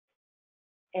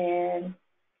And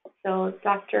so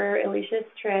Dr. Elicia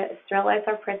Estrella is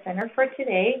our presenter for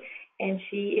today, and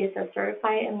she is a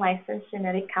certified and licensed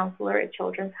genetic counselor at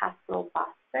Children's Hospital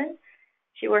Boston.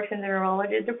 She works in the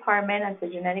neurology department as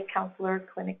a genetic counselor,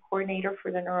 clinic coordinator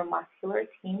for the neuromuscular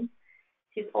team.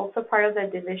 She's also part of the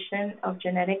Division of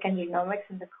Genetic and Genomics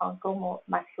in the Conco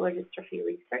Muscular Dystrophy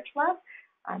Research Lab.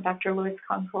 Dr. Louis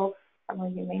Conco, some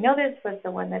of you may know this, was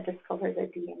the one that discovered the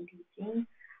DMD gene.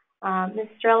 Ms.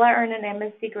 Estrella earned an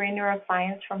MS degree in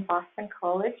neuroscience from Boston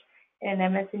College and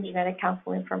an MS in genetic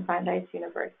counseling from Brandeis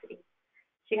University.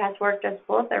 She has worked as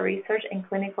both a research and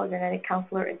clinical genetic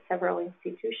counselor at several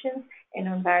institutions and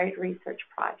on varied research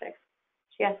projects.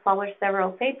 She has published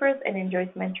several papers and enjoys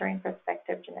mentoring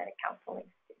prospective genetic counseling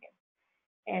students.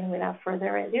 And without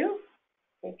further ado,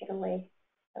 take it away,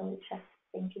 Elicia.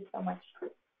 Thank you so much.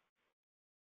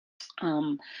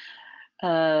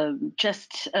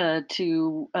 Just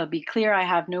to be clear, I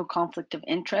have no conflict of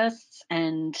interests,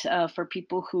 and for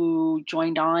people who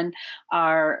joined on,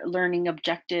 our learning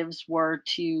objectives were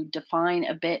to define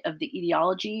a bit of the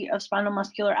etiology of spinal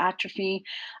muscular atrophy,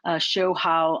 show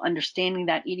how understanding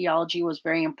that etiology was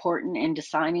very important in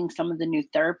designing some of the new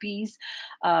therapies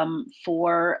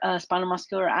for spinal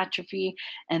muscular atrophy,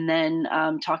 and then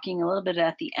talking a little bit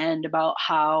at the end about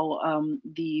how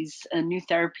these new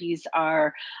therapies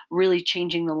are really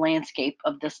changing the landscape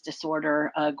of this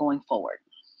disorder going forward.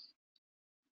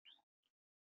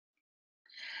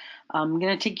 I'm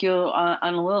going to take you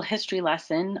on a little history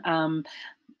lesson.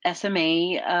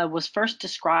 SMA was first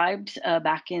described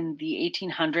back in the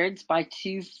 1800s by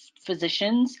two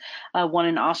physicians, one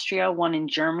in Austria, one in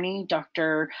Germany,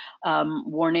 Dr.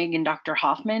 Werdnig and Dr.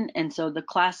 Hoffman. And so the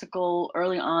classical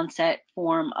early onset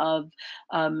form of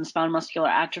spinal muscular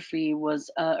atrophy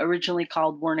was originally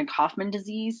called Werdnig-Hoffman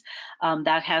disease.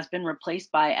 That has been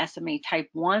replaced by SMA type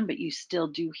 1, but you still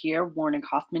do hear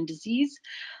Werdnig-Hoffman disease.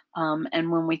 And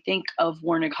when we think of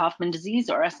Werdnig-Hoffman disease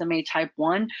or SMA type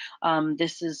 1,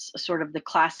 this is sort of the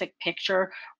classic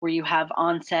picture where you have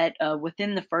onset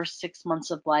within the first 6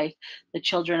 months of life. The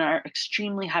children are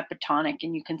extremely hypotonic,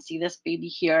 and you can see this baby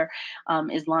here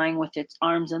is lying with its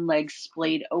arms and legs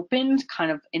splayed open,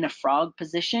 kind of in a frog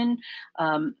position.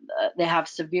 They have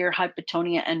severe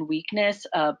hypotonia and weakness,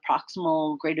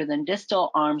 proximal greater than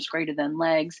distal, arms greater than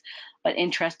legs. But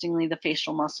interestingly, the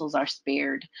facial muscles are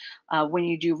spared. When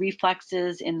you do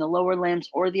reflexes in the lower limbs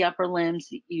or the upper limbs,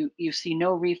 you see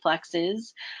no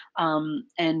reflexes.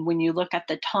 And when you look at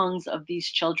the tongues of these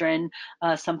children,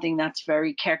 something that's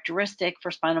very characteristic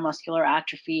for spinal muscular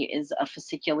atrophy is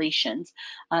fasciculations.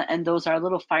 And those are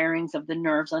little firings of the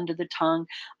nerves under the tongue.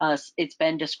 It's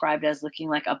been described as looking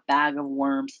like a bag of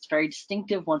worms. It's very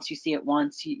distinctive. Once you see it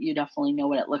once, you definitely know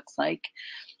what it looks like.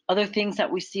 Other things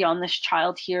that we see on this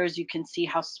child here is you can see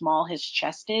how small his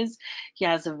chest is. He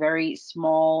has a very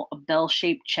small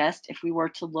bell-shaped chest. If we were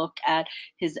to look at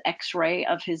his x-ray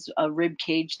of his rib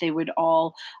cage, they would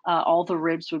all the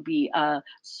ribs would be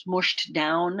smushed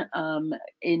down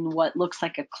in what looks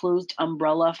like a closed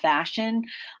umbrella fashion.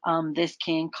 This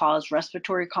can cause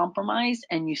respiratory compromise,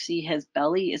 and you see his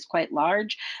belly is quite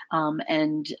large,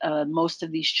 and most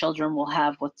of these children will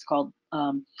have what's called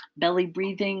belly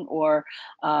breathing or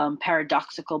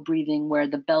paradoxical breathing, where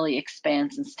the belly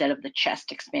expands instead of the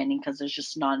chest expanding because there's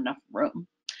just not enough room.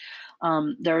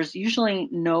 There's usually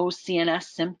no CNS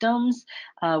symptoms.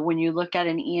 When you look at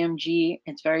an EMG,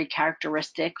 it's very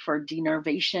characteristic for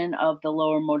denervation of the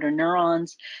lower motor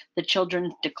neurons. The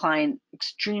children decline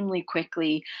extremely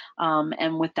quickly,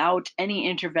 and without any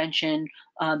intervention,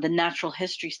 the natural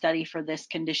history study for this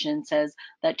condition says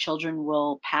that children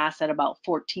will pass at about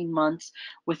 14 months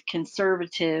with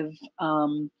conservative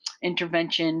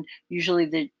intervention. Usually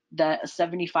the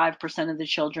 75% of the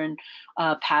children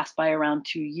pass by around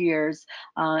 2 years.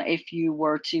 If you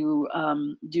were to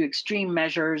do extreme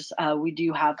measures, we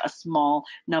do have a small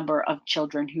number of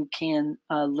children who can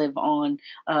live on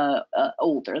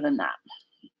older than that.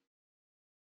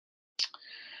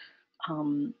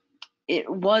 It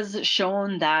was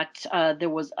shown that there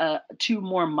was two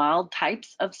more mild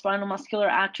types of spinal muscular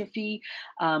atrophy,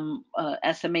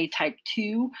 SMA type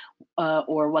 2,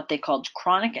 or what they called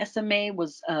chronic SMA,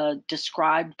 was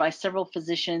described by several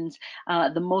physicians,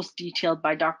 the most detailed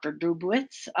by Dr.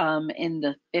 Dubowitz in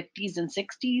the 50s and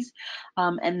 60s.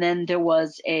 And then there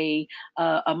was a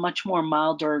much more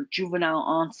milder juvenile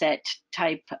onset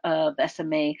type of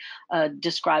SMA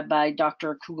described by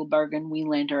Dr.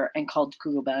 Kugelberg-Welander and called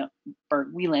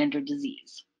Kugelberg-Welander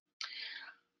disease.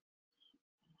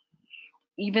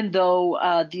 even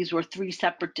though these were 3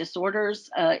 separate disorders,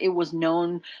 it was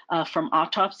known from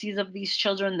autopsies of these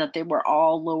children that they were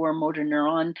all lower motor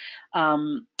neuron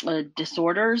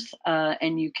disorders.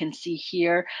 And you can see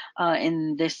here,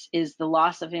 and this is the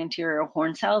loss of anterior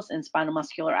horn cells in spinal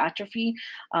muscular atrophy.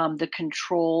 The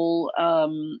control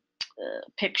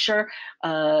picture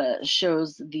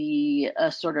shows the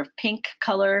sort of pink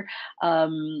color, a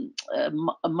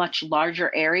much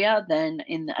larger area than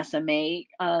in the SMA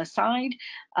side,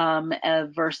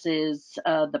 versus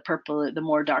the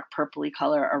more dark purpley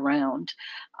color around.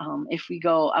 If we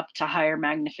go up to higher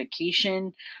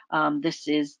magnification, this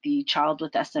is the child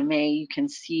with SMA. You can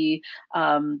see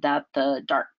that the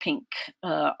dark pink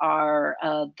are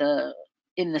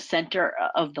in the center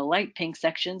of the light pink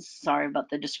sections, sorry about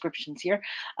the descriptions here,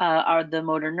 are the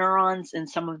motor neurons, and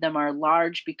some of them are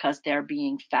large because they're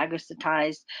being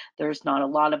phagocytized. There's not a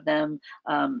lot of them.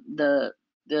 The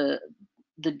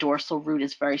dorsal root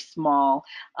is very small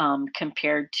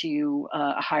compared to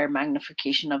a higher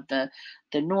magnification of the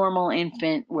normal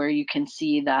infant, where you can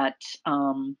see that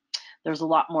there's a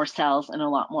lot more cells and a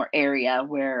lot more area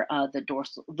where the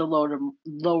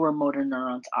lower motor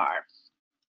neurons are.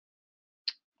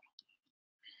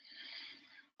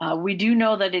 We do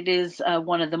know that it is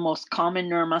one of the most common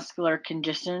neuromuscular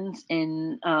conditions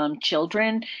in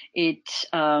children. It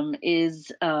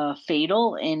is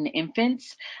fatal in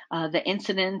infants. The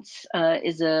incidence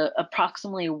is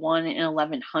approximately 1 in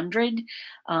 1,100.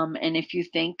 And if you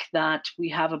think that we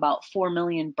have about 4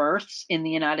 million births in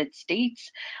the United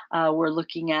States, we're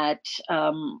looking at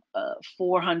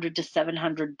 400 to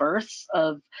 700 births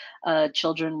of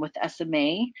children with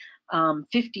SMA.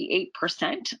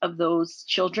 58% of those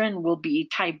children will be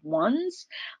type 1s.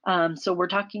 So we're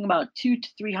talking about 200 to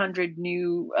 300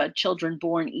 new children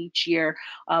born each year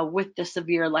with the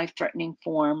severe life-threatening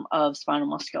form of spinal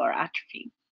muscular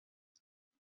atrophy.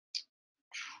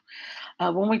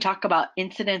 When we talk about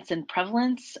incidence and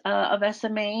prevalence of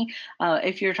SMA,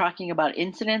 if you're talking about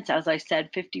incidence, as I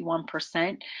said,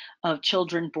 51% of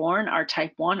children born are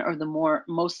type 1 or the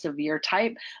most severe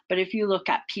type. But if you look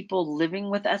at people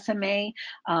living with SMA,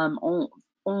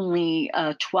 only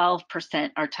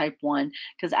 12% are type 1,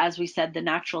 because as we said, the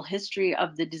natural history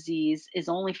of the disease is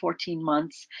only 14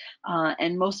 months,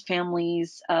 and most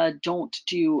families don't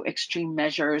do extreme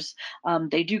measures.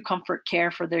 They do comfort care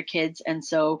for their kids, and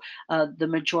so the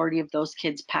majority of those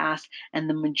kids pass, and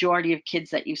the majority of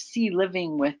kids that you see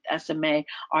living with SMA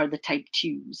are the type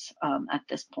 2s at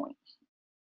this point.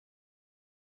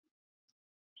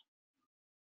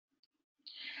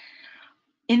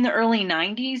 In the early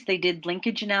 90s, they did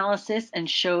linkage analysis and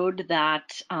showed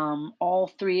that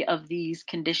all 3 of these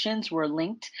conditions were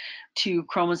linked to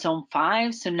chromosome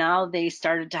 5. So now they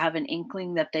started to have an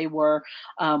inkling that they were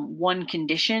one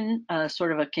condition,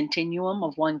 sort of a continuum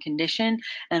of one condition.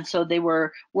 And so they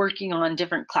were working on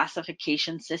different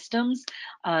classification systems.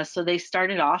 So they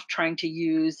started off trying to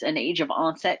use an age of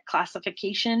onset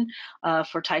classification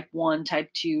for type 1, type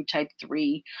 2, type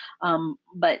 3.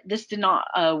 But this did not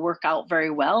work out very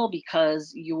well,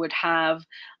 because you would have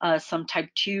some type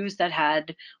 2s that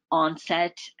had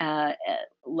onset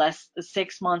less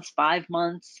 6 months, 5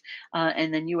 months,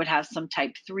 and then you would have some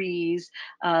type 3s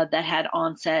that had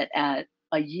onset at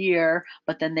a year,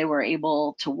 but then they were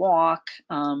able to walk.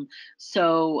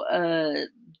 So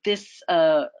this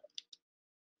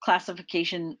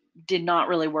classification did not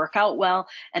really work out well,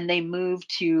 and they moved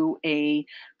to a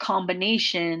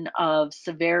combination of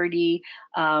severity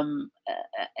and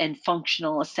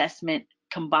functional assessment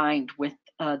combined with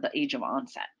the age of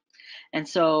onset. And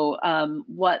so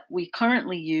what we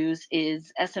currently use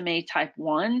is SMA type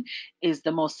 1 is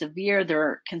the most severe.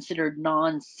 They're considered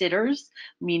non-sitters,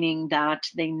 meaning that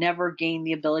they never gain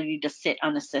the ability to sit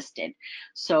unassisted.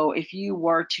 So if you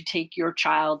were to take your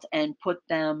child and put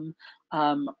them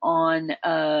on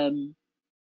a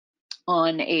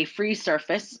free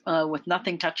surface with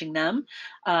nothing touching them,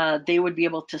 they would be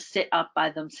able to sit up by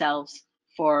themselves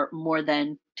for more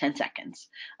than 10 seconds.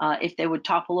 If they would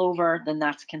topple over, then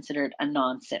that's considered a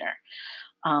non-sitter.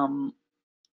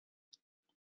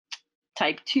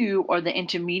 Type 2 or the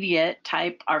intermediate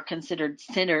type are considered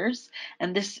sitters,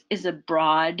 and this is a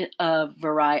broad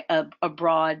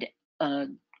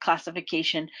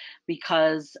classification,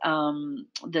 because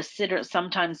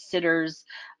sometimes sitters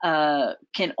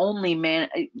can only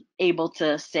able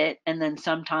to sit, and then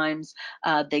sometimes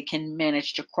they can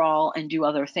manage to crawl and do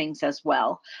other things as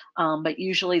well. But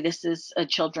usually this is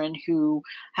children who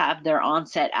have their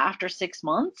onset after 6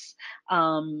 months,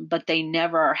 but they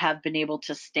never have been able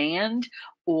to stand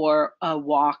or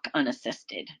walk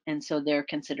unassisted, and so they're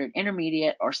considered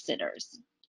intermediate or sitters.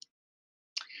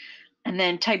 And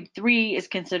then type 3 is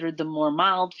considered the more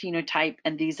mild phenotype,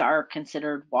 and these are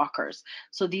considered walkers.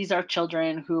 So these are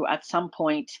children who at some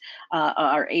point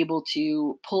are able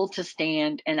to pull to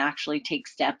stand and actually take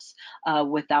steps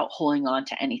without holding on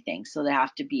to anything. So they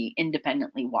have to be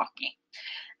independently walking.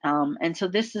 And so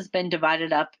this has been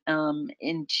divided up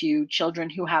into children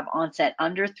who have onset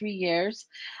under 3 years,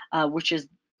 which is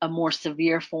a more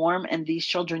severe form, and these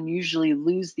children usually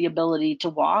lose the ability to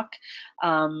walk,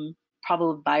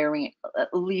 probably by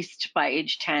at least by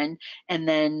age 10. And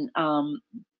then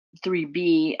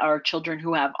 3B are children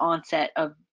who have onset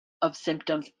of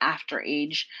symptoms after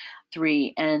age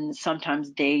 3, and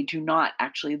sometimes they do not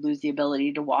actually lose the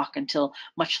ability to walk until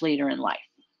much later in life.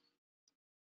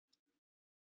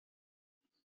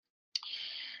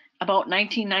 About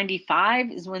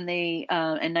 1995 is when they,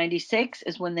 and 96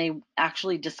 is when they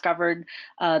actually discovered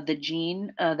the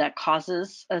gene that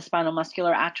causes spinal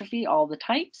muscular atrophy, all the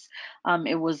types.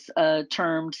 It was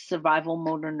termed survival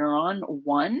motor neuron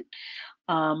 1.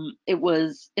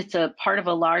 It's a part of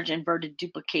a large inverted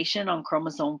duplication on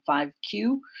chromosome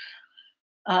 5q.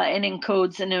 And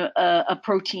encodes a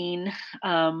protein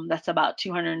that's about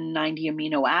 290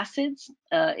 amino acids.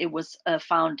 It was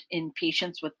found in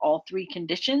patients with all 3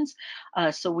 conditions,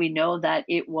 so we know that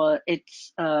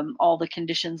all the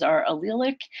conditions are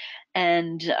allelic,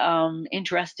 and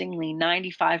interestingly,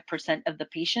 95% of the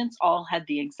patients all had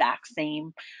the exact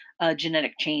same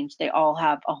genetic change. They all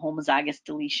have a homozygous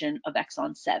deletion of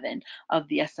exon 7 of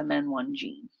the SMN1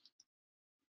 gene.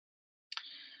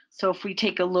 So if we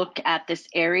take a look at this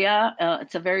area,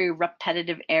 it's a very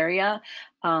repetitive area.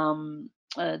 The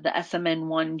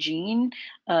SMN1 gene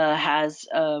has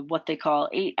what they call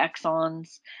 8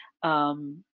 exons.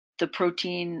 The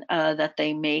protein that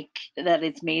they make, that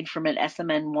it's made from an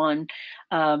SMN1,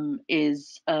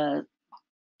 is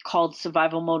called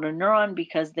survival motor neuron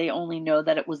because they only know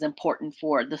that it was important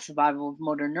for the survival of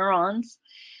motor neurons.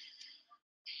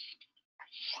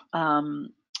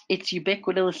 It's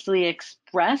ubiquitously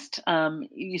expressed.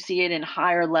 You see it in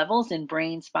higher levels in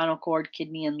brain, spinal cord,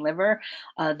 kidney, and liver.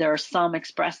 There are some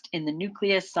expressed in the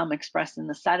nucleus, some expressed in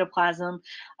the cytoplasm.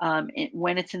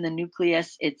 When it's in the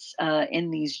nucleus, it's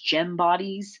in these gem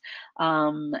bodies,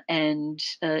 and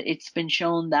it's been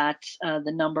shown that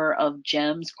the number of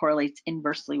gems correlates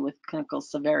inversely with clinical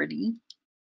severity.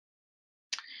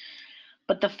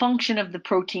 But the function of the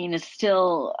protein is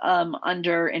still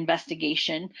under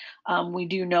investigation. We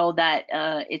do know that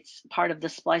it's part of the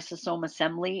spliceosome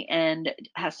assembly and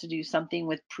has to do something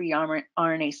with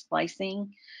pre-RNA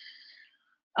splicing.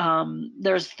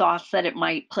 There's thoughts that it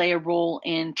might play a role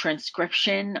in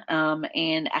transcription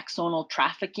and axonal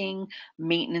trafficking,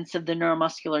 maintenance of the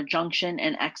neuromuscular junction,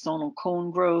 and axonal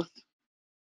cone growth.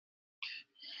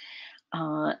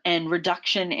 And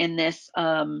reduction in this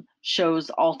shows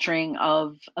altering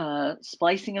of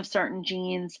splicing of certain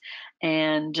genes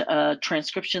and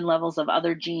transcription levels of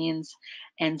other genes.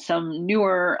 And some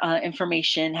newer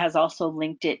information has also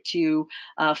linked it to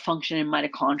function in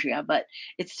mitochondria, but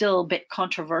it's still a bit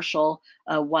controversial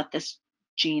what this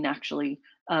gene actually,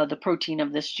 the protein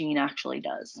of this gene actually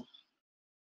does.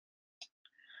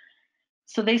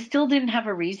 So they still didn't have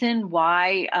a reason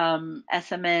why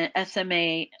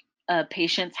SMA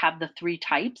patients have the 3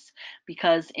 types,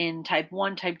 because in type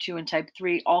 1, type 2, and type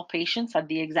 3, all patients had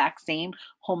the exact same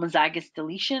homozygous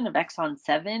deletion of exon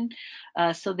 7.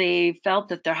 So they felt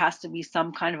that there has to be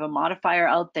some kind of a modifier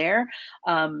out there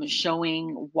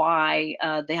showing why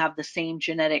they have the same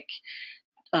genetic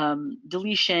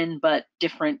deletion but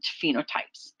different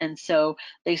phenotypes. And so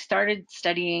they started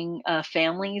studying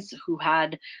families who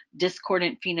had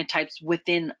discordant phenotypes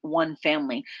within one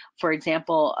family. For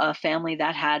example, a family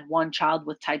that had one child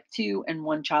with type 2 and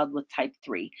one child with type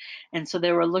 3. And so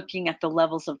they were looking at the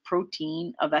levels of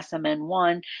protein of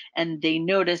SMN1, and they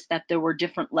noticed that there were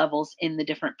different levels in the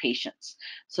different patients.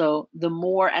 So the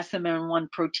more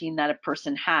SMN1 protein that a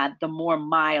person had, the more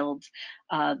mild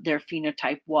their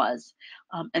phenotype was.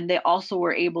 And they also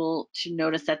were able to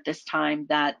notice at this time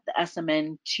that the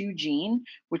SMN2 gene,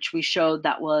 which we showed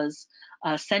that was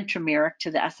centromeric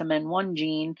to the SMN1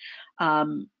 gene,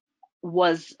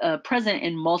 was present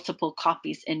in multiple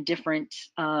copies in different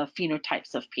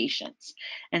phenotypes of patients.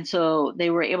 And so they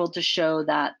were able to show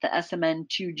that the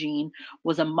SMN2 gene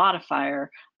was a modifier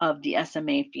of the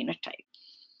SMA phenotype.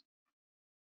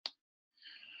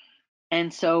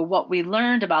 And so what we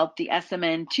learned about the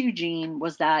SMN2 gene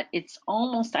was that it's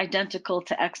almost identical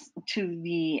to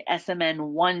the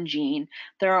SMN1 gene.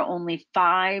 There are only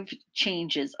 5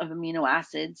 changes of amino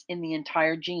acids in the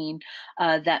entire gene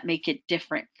that make it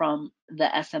different from the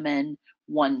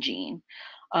SMN1 gene.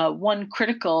 One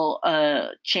critical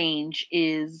change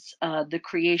is the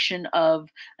creation of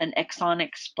an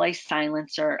exonic splice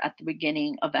silencer at the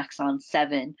beginning of exon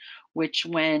 7, which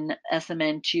when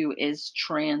SMN2 is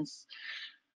transcribed,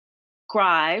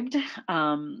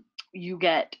 you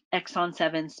get exon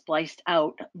 7 spliced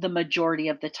out the majority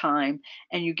of the time,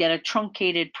 and you get a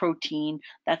truncated protein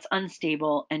that's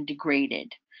unstable and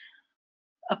degraded.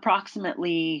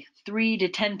 Approximately 3 to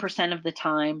 10% of the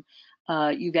time,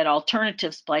 you get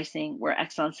alternative splicing where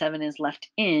exon 7 is left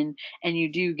in, and you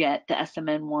do get the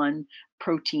SMN1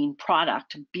 protein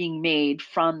product being made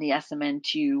from the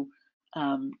SMN2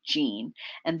 gene.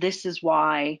 And this is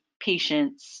why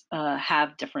patients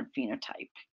have different phenotype.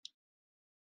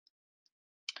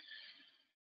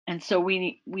 And so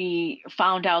we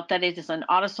found out that it is an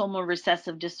autosomal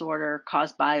recessive disorder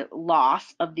caused by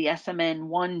loss of the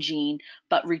SMN1 gene,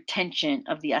 but retention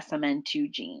of the SMN2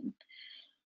 gene.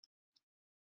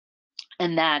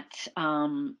 And that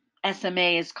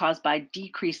SMA is caused by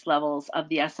decreased levels of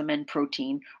the SMN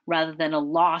protein rather than a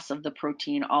loss of the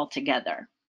protein altogether.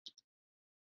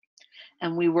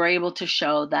 And we were able to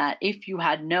show that if you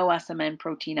had no SMN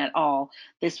protein at all,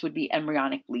 this would be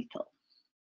embryonic lethal.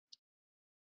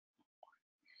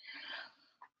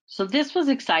 So this was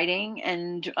exciting,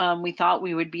 and we thought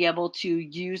we would be able to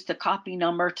use the copy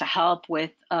number to help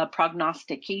with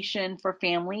prognostication for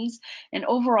families. And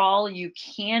overall, you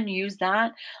can use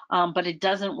that, but it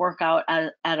doesn't work out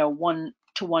at a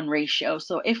 1-to-1 ratio.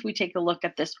 So if we take a look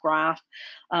at this graph,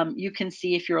 you can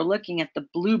see if you're looking at the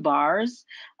blue bars,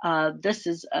 this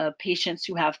is patients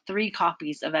who have 3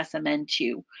 copies of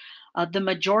SMN2. The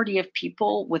majority of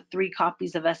people with 3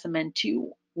 copies of SMN2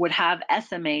 would have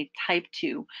SMA type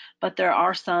 2, but there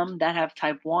are some that have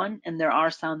type 1 and there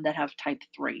are some that have type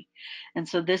 3. And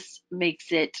so this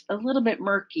makes it a little bit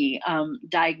murky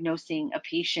diagnosing a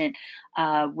patient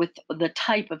with the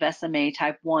type of SMA,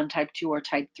 type 1, type 2, or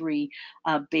type 3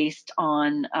 based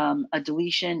on a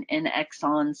deletion in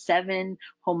exon 7,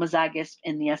 homozygous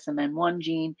in the SMN1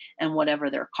 gene, and whatever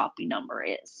their copy number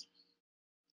is.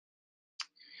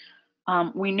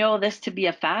 We know this to be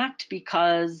a fact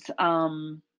because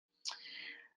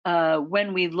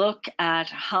when we look at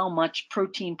how much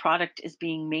protein product is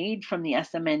being made from the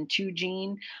SMN2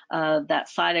 gene, that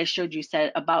slide I showed you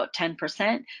said about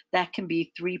 10%, that can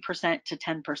be 3% to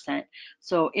 10%.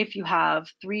 So if you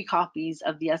have 3 copies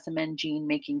of the SMN gene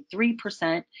making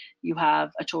 3%, you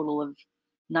have a total of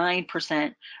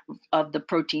 9% of the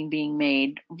protein being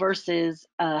made versus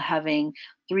having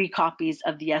 3 copies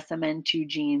of the SMN2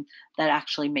 gene that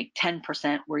actually make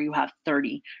 10%, where you have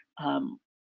 30%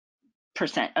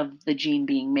 of the gene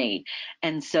being made.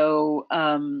 And so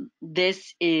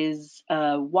this is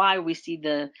why we see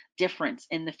the difference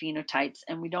in the phenotypes,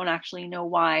 and we don't actually know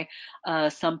why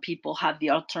some people have the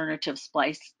alternative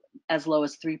splice as low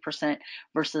as 3%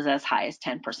 versus as high as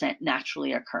 10%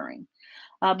 naturally occurring.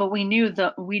 But we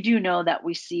do know that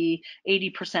we see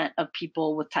 80% of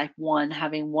people with type 1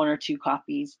 having 1 or 2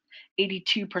 copies,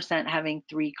 82% having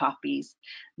 3 copies,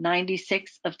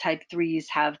 96 of type 3s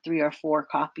have 3 or 4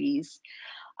 copies.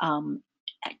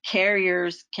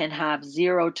 Carriers can have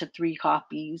 0 to 3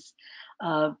 copies.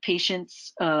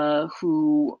 Patients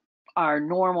who are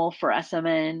normal for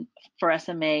SMA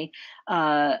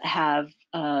have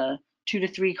 2 to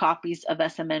 3 copies of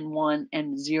SMN1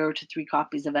 and 0 to 3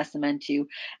 copies of SMN2.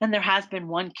 And there has been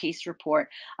one case report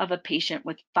of a patient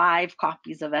with 5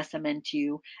 copies of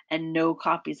SMN2 and no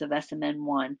copies of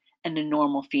SMN1 and a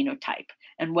normal phenotype.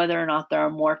 And whether or not there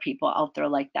are more people out there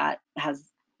like that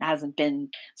hasn't been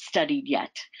studied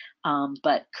yet,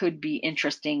 but could be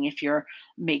interesting if you're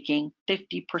making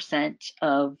 50%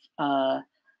 of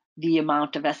the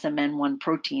amount of SMN1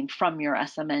 protein from your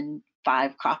SMN5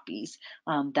 copies.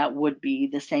 That would be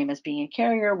the same as being a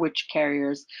carrier, which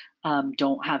carriers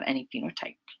don't have any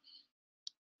phenotype.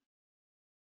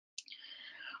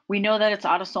 We know that it's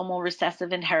autosomal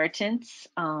recessive inheritance.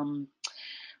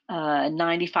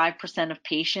 95% of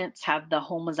patients have the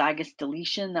homozygous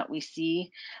deletion that we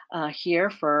see here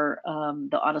for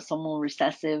the autosomal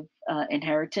recessive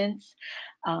inheritance.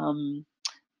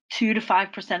 2 to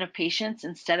 5% of patients,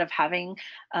 instead of having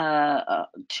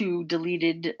 2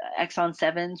 deleted exon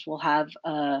 7s, will have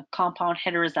a compound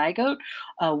heterozygote,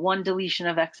 1 deletion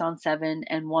of exon 7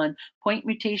 and 1 point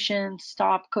mutation,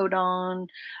 stop codon,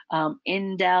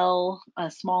 indel,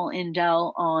 a small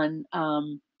indel on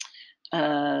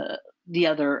the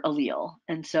other allele.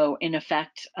 And so in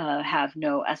effect have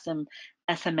no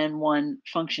SMN1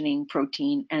 functioning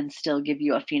protein and still give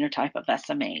you a phenotype of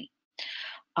SMA.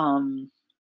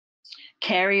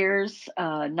 Carriers,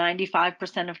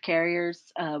 95% of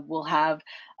carriers will have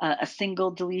a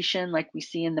single deletion, like we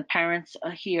see in the parents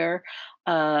here,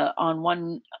 on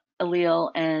one allele,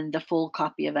 and the full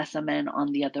copy of SMN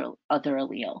on the other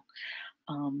allele.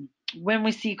 When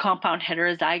we see compound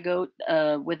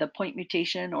heterozygote with a point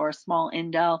mutation or a small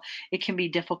indel, it can be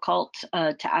difficult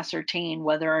to ascertain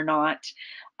whether or not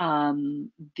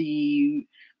the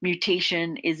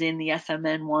mutation is in the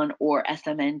SMN1 or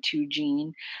SMN2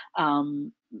 gene.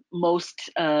 Most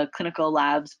clinical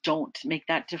labs don't make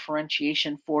that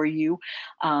differentiation for you,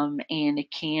 and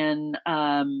it can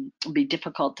be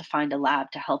difficult to find a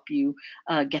lab to help you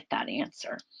get that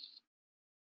answer.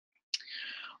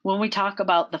 When we talk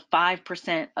about the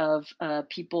 5% of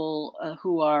people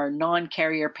who are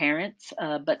non-carrier parents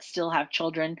but still have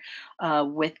children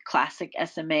with classic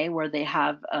SMA, where they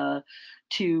have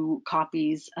 2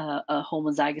 copies, a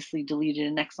homozygously deleted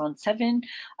in exon 7,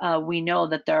 we know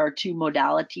that there are 2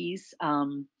 modalities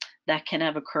that can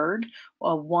have occurred.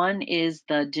 One is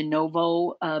the de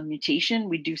novo mutation.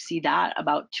 We do see that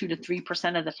about 2 to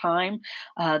 3% of the time,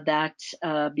 that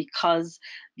because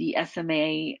the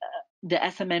the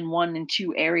SMN1 and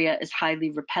 2 area is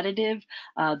highly repetitive,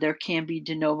 there can be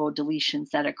de novo deletions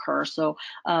that occur. So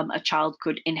a child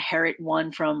could inherit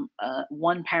one from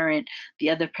one parent, the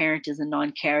other parent is a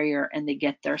non-carrier, and they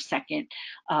get their second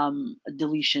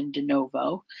deletion de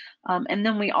novo. And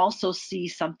then we also see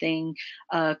something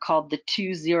called the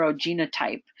 2-0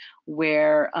 genotype,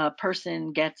 where a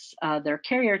person gets their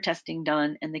carrier testing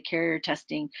done, and the carrier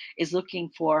testing is looking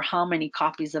for how many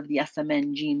copies of the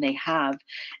SMN gene they have.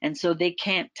 And so they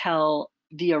can't tell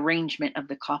the arrangement of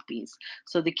the copies.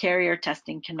 So the carrier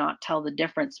testing cannot tell the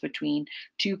difference between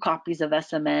 2 copies of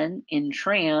SMN in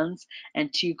trans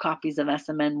and 2 copies of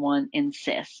SMN1 in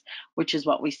cis, which is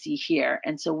what we see here.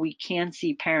 And so we can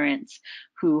see parents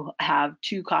who have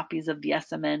 2 copies of the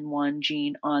SMN1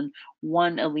 gene on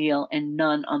one allele and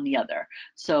none on the other.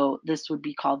 So this would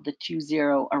be called the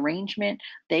 2-0 arrangement.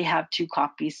 They have 2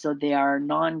 copies, so they are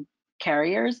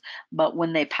non-carriers, but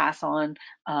when they pass on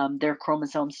their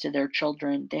chromosomes to their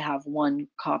children, they have 1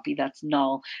 copy that's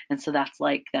null, and so that's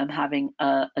like them having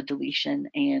a deletion,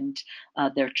 and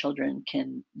their children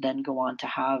can then go on to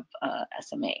have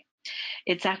SMA.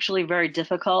 It's actually very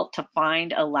difficult to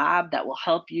find a lab that will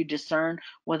help you discern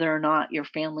whether or not your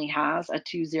family has a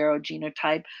 2-0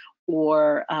 genotype,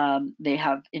 or they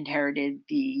have inherited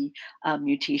the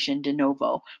mutation de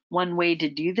novo. One way to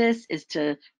do this is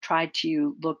to try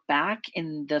to look back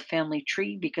in the family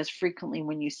tree, because frequently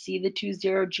when you see the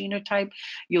 2-0 genotype,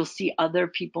 you'll see other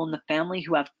people in the family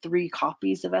who have 3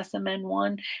 copies of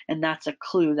SMN1, and that's a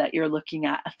clue that you're looking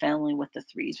at a family with a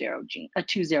 2-0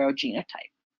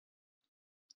 genotype.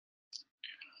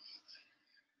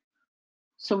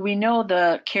 So we know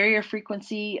the carrier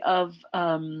frequency of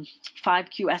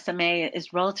 5q SMA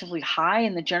is relatively high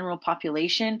in the general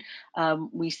population.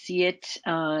 We see it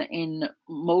in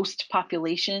most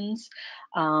populations.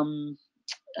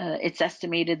 It's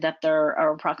estimated that there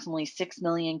are approximately 6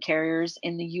 million carriers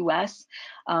in the U.S.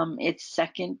 It's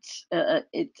second,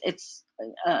 it's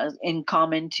in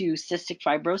common to cystic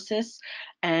fibrosis,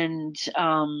 and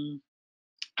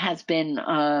has been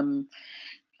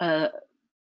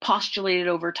postulated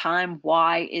over time.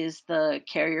 Why is the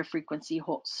carrier frequency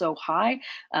so high,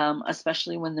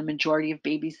 especially when the majority of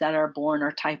babies that are born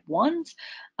are type 1s,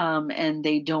 and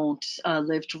they don't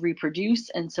live to reproduce?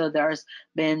 And so there's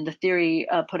been the theory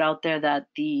put out there that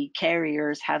the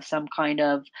carriers have some kind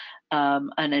of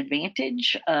an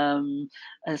advantage,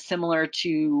 similar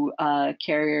to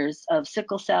carriers of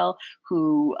sickle cell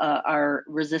who are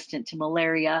resistant to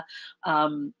malaria.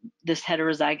 This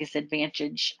heterozygous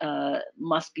advantage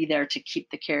must be there to keep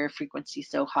the carrier frequency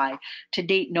so high. To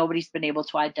date, nobody's been able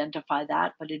to identify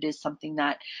that, but it is something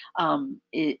that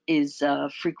is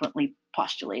frequently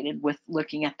postulated with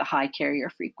looking at the high carrier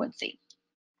frequency.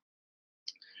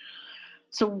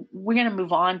 So we're going to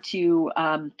move on to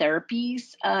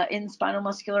therapies in spinal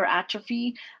muscular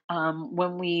atrophy.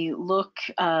 When we look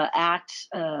at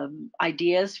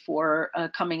ideas for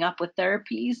coming up with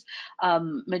therapies,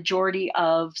 majority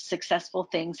of successful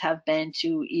things have been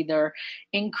to either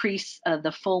increase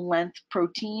the full length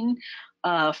protein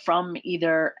from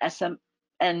either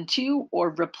SMN2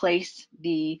 or replace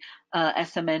the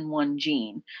SMN1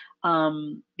 gene.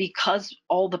 Because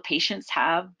all the patients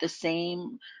have the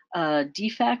same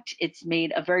defect, it's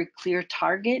made a very clear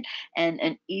target and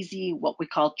an easy, what we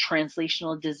call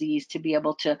translational disease, to be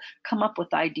able to come up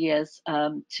with ideas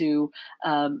to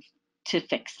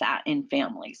fix that in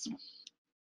families.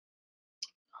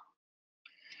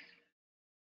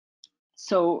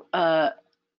 So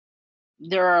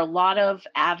there are a lot of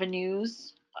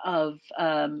avenues of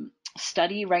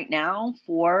study right now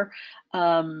for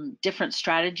different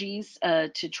strategies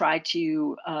to try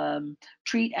to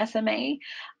treat SMA.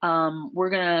 We're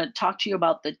going to talk to you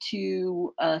about the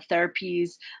two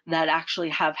therapies that actually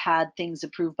have had things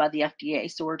approved by the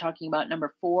FDA. So we're talking about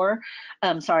number 5,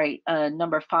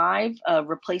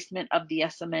 replacement of the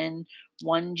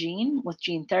SMN1 gene with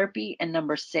gene therapy, and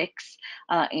number 6,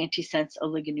 antisense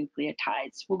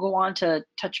oligonucleotides. We'll go on to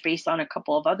touch base on a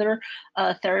couple of other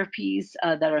therapies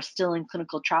that are still in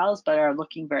clinical trials but are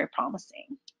looking very promising.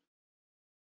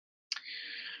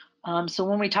 So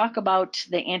when we talk about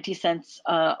the antisense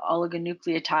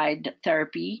oligonucleotide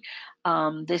therapy,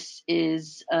 this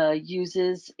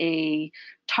uses a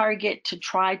target to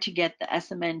try to get the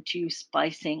SMN2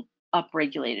 splicing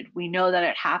upregulated. We know that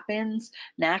it happens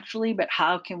naturally, but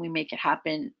how can we make it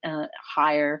happen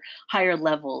higher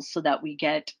levels so that we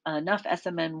get enough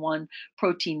SMN1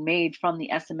 protein made from the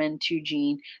SMN2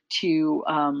 gene to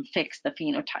fix the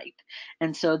phenotype?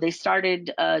 And so they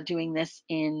started doing this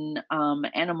in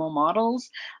animal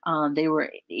models. They were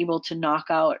able to knock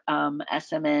out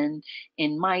SMN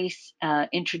in mice,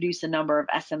 introduce a number of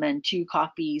SMN2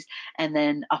 copies, and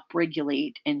then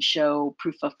upregulate and show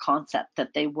proof of concept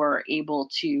that they were able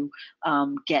to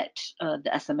get the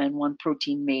SMN1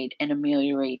 protein made and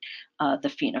ameliorate the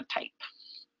phenotype.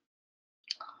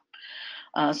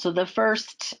 So the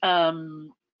first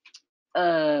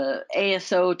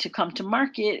ASO to come to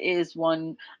market is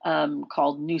one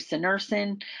called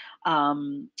nusinersen.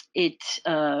 It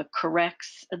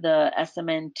corrects the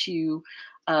SMN2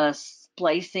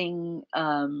 splicing.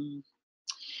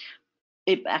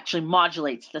 It actually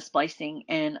modulates the splicing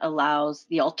and allows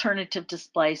the alternative to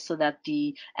splice so that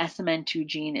the SMN2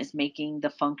 gene is making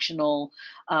the functional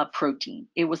protein.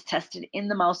 It was tested in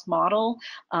the mouse model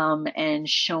and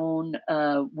shown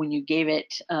when you gave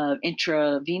it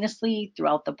intravenously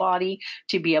throughout the body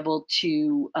to be able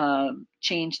to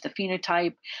change the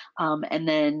phenotype. And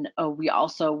then we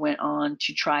also went on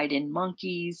to try it in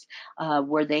monkeys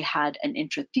where they had an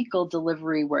intrathecal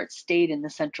delivery where it stayed in the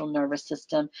central nervous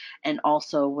system and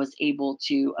also was able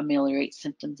to ameliorate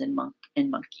symptoms in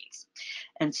monkeys.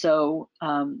 And so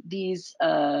these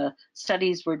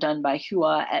studies were done by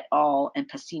Hua et al. And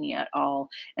Passini et al.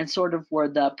 And sort of were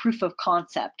the proof of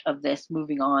concept of this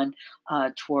moving on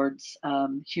towards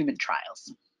human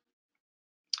trials.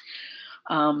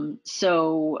 A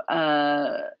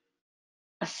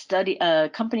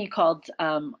company called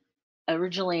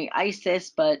originally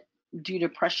ISIS, but due to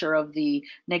pressure of the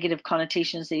negative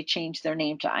connotations, they changed their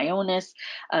name to Ionis,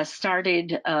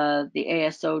 started the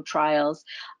ASO trials.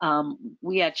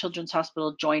 We at Children's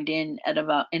Hospital joined in at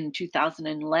about in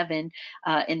 2011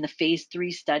 in the phase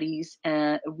 3 studies.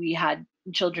 We had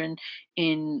children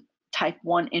in type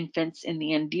 1 infants in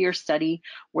the ENDEAR study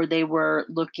where they were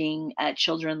looking at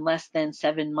children less than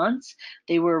 7 months.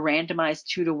 They were randomized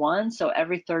 2 to 1, so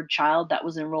every third child that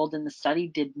was enrolled in the study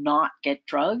did not get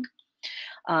drug.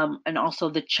 And also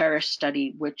the CHERISH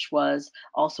study, which was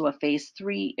also a phase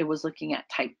 3. It was looking at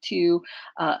type 2,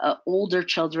 older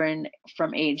children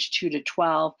from age 2 to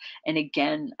 12. And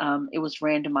again, it was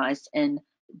randomized in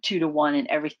 2 to 1, and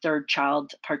every third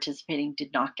child participating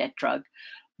did not get drug.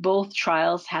 Both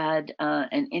trials had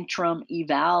an interim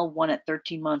eval, one at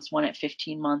 13 months, one at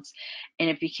 15 months, and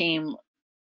it became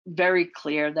very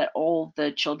clear that all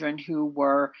the children who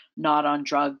were not on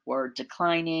drug were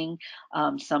declining.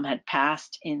 Some had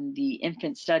passed in the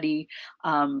infant study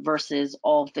versus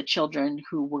all of the children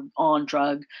who were on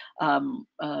drug.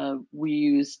 We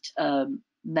used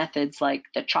methods like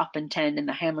the chop and tend and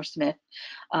the Hammersmith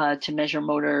to measure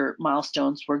motor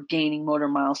milestones. Were gaining motor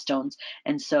milestones,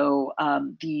 and so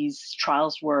these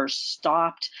trials were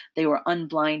stopped. They were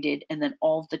unblinded, and then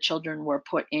all of the children were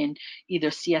put in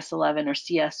either CS11 or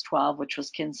CS12, which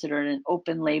was considered an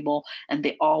open label, and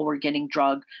they all were getting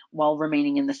drug while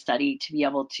remaining in the study to be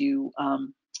able to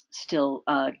still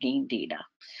gain data.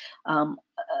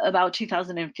 About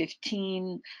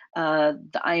 2015,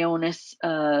 the Ionis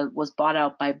was bought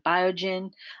out by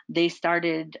Biogen. They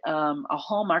started a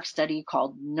hallmark study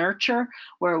called Nurture,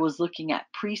 where it was looking at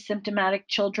pre-symptomatic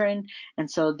children.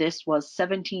 And so this was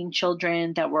 17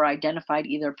 children that were identified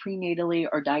either prenatally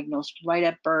or diagnosed right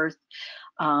at birth.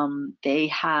 They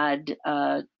had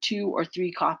 2 or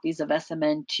 3 copies of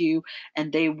SMN2,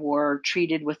 and they were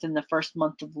treated within the first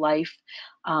month of life.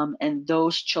 And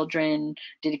those children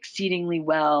did exceedingly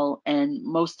well, and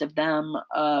most of them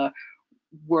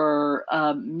were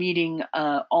meeting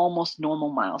almost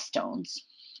normal milestones.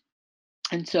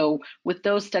 And so with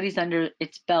those studies under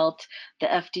its belt, the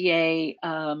FDA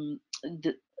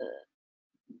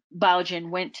Biogen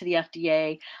went to the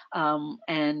FDA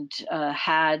and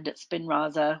had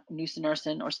Spinraza,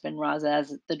 nusinersen, or Spinraza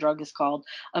as the drug is called,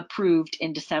 approved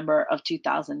in December of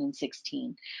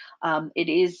 2016.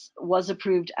 It was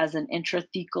approved as an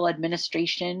intrathecal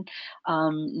administration.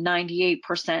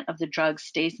 98% of the drug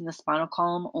stays in the spinal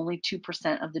column. Only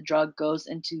 2% of the drug goes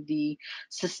into the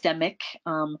systemic,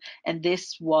 and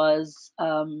this was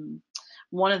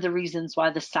one of the reasons why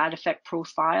the side effect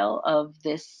profile of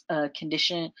this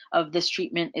condition, of this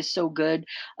treatment, is so good,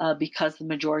 because the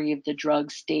majority of the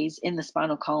drug stays in the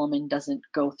spinal column and doesn't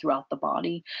go throughout the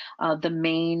body. The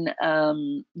main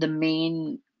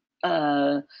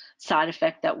side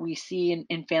effect that we see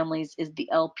in families is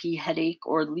the LP headache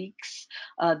or leaks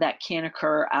that can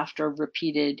occur after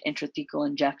repeated intrathecal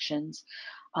injections.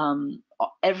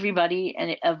 Everybody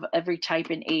and of every type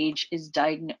and age is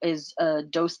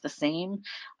dosed the same.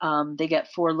 They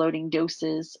get 4 loading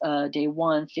doses, day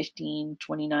 1, 15,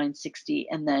 29, 60,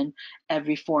 and then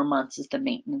every 4 months is the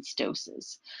maintenance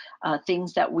doses.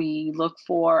 Things that we look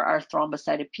for are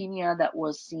thrombocytopenia that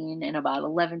was seen in about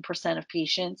 11% of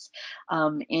patients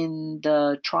in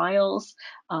the trials.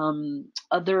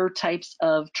 Other types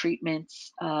of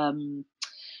treatments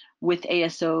with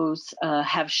ASOs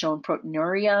have shown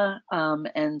proteinuria,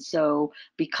 and so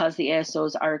because the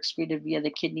ASOs are excreted via the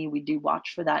kidney, we do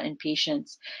watch for that in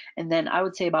patients. And then I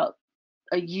would say about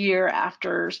a year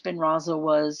after Spinraza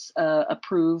was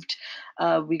approved,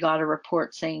 we got a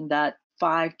report saying that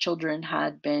 5 children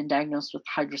had been diagnosed with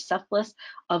hydrocephalus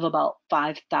of about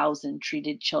 5,000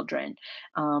 treated children.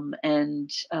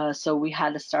 So we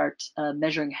had to start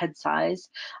measuring head size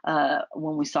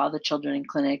when we saw the children in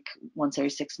clinic once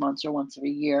every 6 months or once every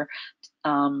year,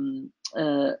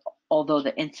 although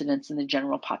the incidence in the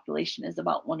general population is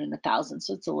about 1 in 1,000,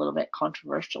 so it's a little bit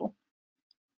controversial.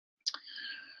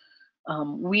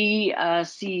 We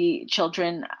see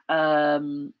children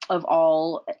of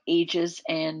all ages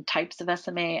and types of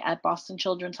SMA at Boston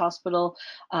Children's Hospital.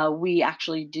 We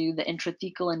actually do the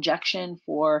intrathecal injection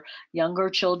for younger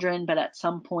children, but at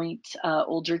some point,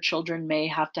 older children may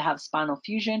have to have spinal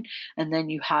fusion, and then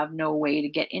you have no way to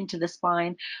get into the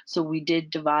spine. So we did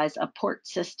devise a port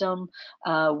system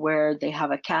where they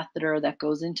have a catheter that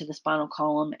goes into the spinal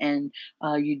column, and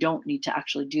you don't need to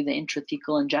actually do the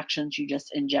intrathecal injections. You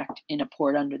just inject in a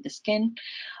port under the skin.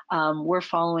 We're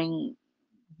following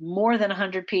more than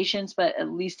 100 patients, but at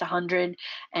least 100,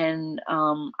 and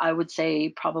I would say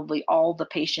probably all the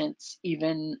patients,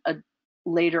 even a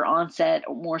later onset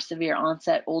or more severe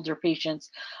onset older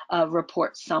patients,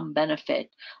 report some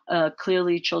benefit.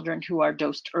 Clearly children who are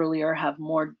dosed earlier have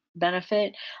more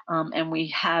benefit, and we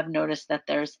have noticed that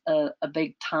there's a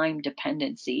big time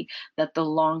dependency, that the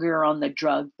longer you're on the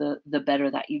drug, the better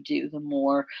that you do, the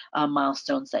more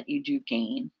milestones that you do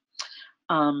gain.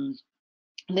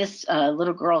 This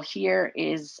little girl here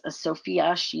is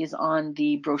Sophia. She is on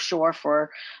the brochure for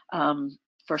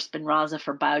Spinraza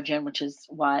for Biogen, which is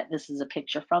why this is a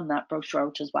picture from that brochure,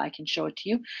 which is why I can show it to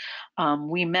you.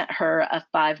 We met her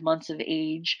at 5 months of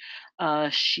age.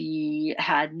 She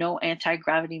had no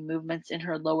anti-gravity movements in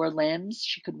her lower limbs.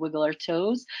 She could wiggle her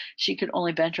toes. She could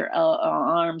only bend her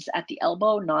arms at the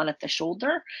elbow, not at the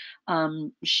shoulder.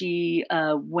 She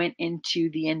went into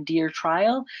the ENDEAR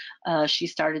trial. She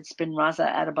started Spinraza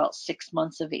at about 6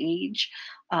 months of age.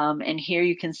 And here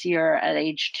you can see her at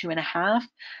age 2.5,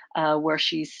 where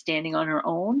she's standing on her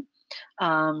own.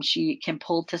 She can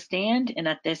pull to stand, and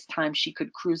at this time she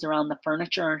could cruise around the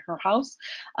furniture in her house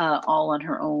all on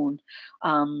her own.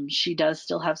 She does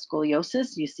still have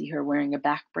scoliosis. You see her wearing a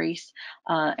back brace,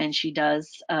 and she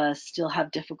does still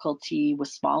have difficulty with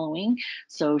swallowing,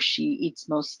 so she eats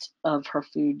most of her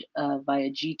food via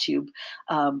G-tube,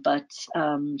 but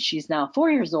she's now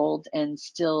 4 years old and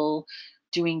still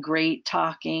doing great,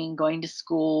 talking, going to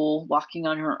school, walking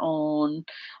on her own,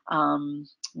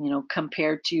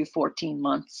 compared to 14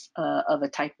 months of a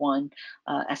type 1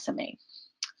 SMA.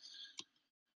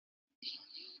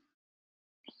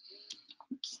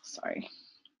 Oops, sorry.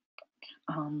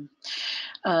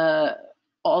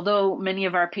 Although many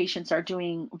of our patients are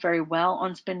doing very well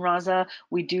on Spinraza,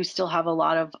 we do still have a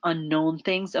lot of unknown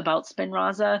things about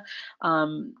Spinraza.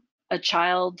 A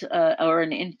child or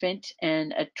an infant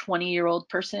and a 20-year-old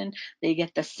person, they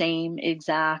get the same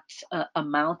exact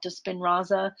amount of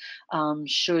Spinraza.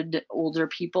 Should older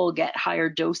people get higher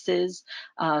doses?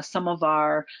 Some of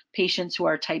our patients who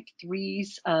are type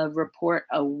 3s report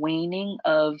a waning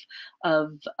of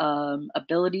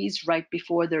abilities right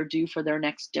before they're due for their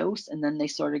next dose, and then they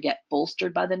sort of get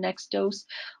bolstered by the next dose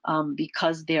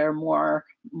because they're more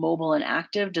mobile and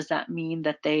active. Does that mean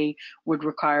that they would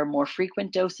require more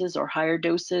frequent doses, or higher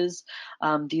doses.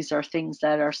 These are things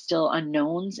that are still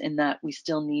unknowns, in that we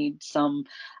still need some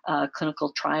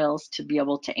clinical trials to be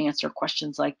able to answer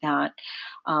questions like that.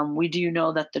 We do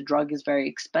know that the drug is very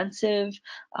expensive.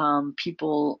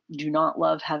 People do not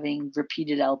love having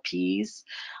repeated LPs.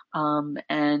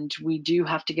 And we do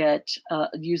have to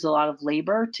use a lot of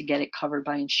labor to get it covered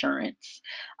by insurance.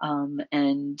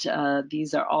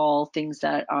 These are all things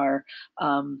that are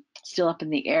still up in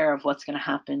the air of what's going to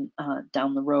happen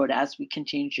down the road as we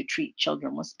continue to treat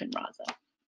children with Spinraza.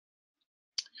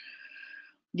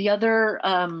 The other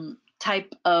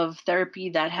type of therapy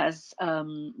that has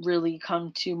really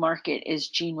come to market is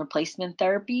gene replacement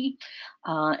therapy,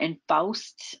 and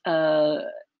Faust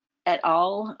et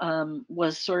al.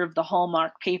 Was sort of the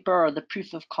hallmark paper or the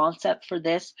proof of concept for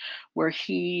this, where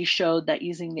he showed that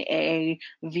using the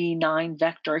AAV9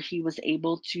 vector, he was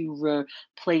able to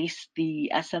replace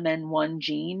the SMN1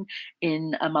 gene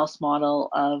in a mouse model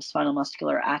of spinal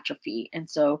muscular atrophy. And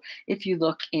so if you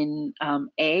look in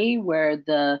A, where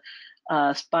the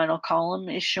spinal column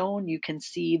is shown, you can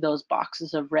see those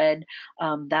boxes of red.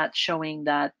 That's showing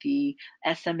that the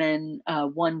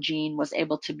SMN1 gene was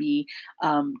able to be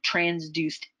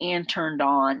transduced and turned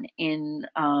on in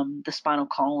the spinal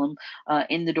column,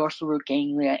 in the dorsal root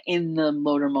ganglia, in the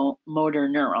motor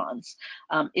neurons.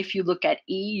 If you look at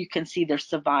E, you can see their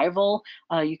survival.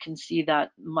 You can see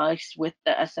that mice with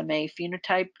the SMA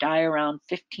phenotype die around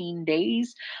 15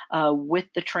 days. With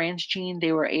the transgene,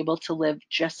 they were able to live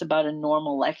just about a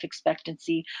normal life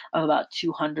expectancy of about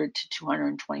 200 to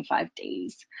 225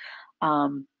 days.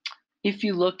 If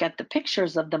you look at the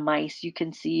pictures of the mice, you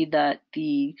can see that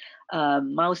the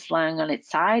mouse lying on its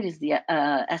side is the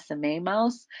SMA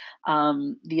mouse.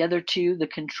 The other two, the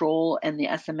control and the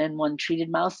SMN1 treated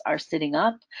mouse, are sitting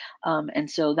up. And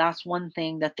so that's one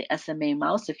thing, that the SMA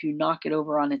mouse, if you knock it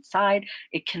over on its side,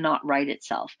 it cannot right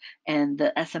itself. And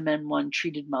the SMN1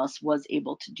 treated mouse was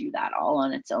able to do that all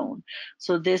on its own.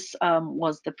 So this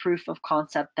was the proof of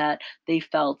concept that they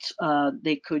felt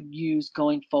they could use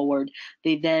going forward.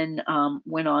 They then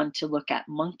went on to look at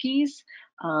monkeys,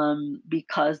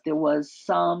 because there was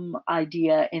some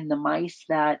idea in the mice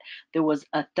that there was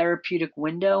a therapeutic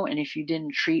window, and if you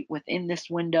didn't treat within this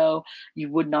window, you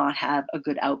would not have a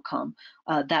good outcome.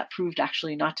 That proved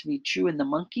actually not to be true in the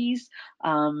monkeys,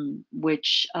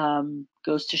 which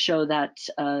goes to show that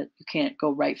you can't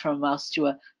go right from a mouse to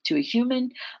a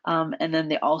human. And then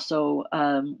they also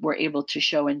were able to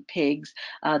show in pigs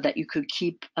that you could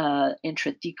keep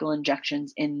intrathecal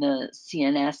injections in the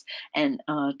CNS and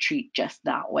treat just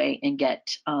that way and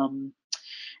get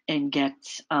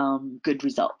good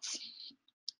results.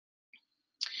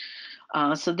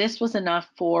 So this was enough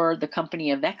for the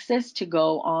company Avexis to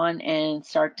go on and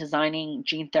start designing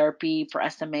gene therapy for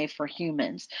SMA for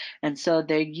humans. And so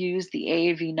they used the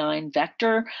AAV9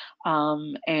 vector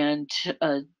and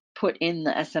put in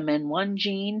the SMN1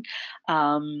 gene.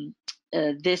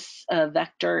 This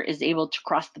vector is able to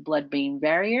cross the blood-brain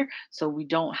barrier, so we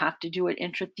don't have to do it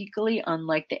intrathecally,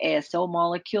 unlike the ASO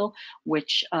molecule,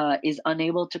 which is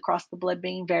unable to cross the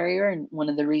blood-brain barrier, and one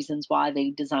of the reasons why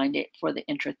they designed it for the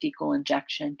intrathecal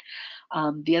injection.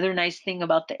 The other nice thing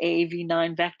about the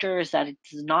AAV9 vector is that it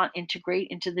does not integrate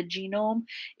into the genome.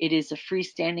 It is a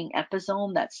freestanding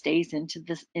episome that stays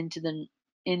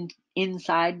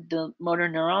inside the motor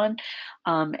neuron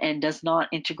and does not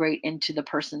integrate into the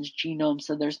person's genome,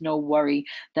 so there's no worry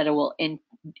that it will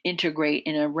integrate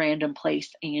in a random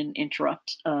place and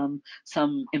interrupt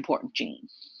some important gene.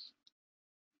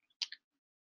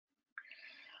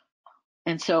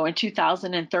 And so in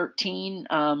 2013,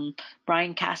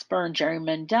 Brian Casper and Jerry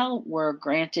Mendel were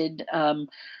granted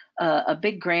a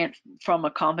big grant from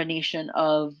a combination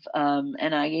of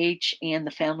NIH and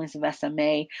the families of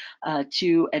SMA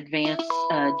to advance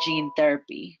gene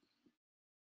therapy.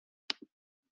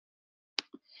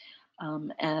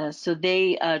 So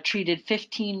they treated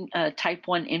 15 type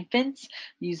 1 infants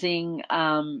using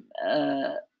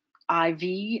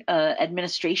IV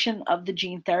administration of the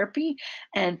gene therapy,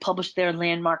 and published their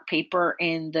landmark paper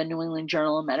in the New England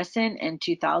Journal of Medicine in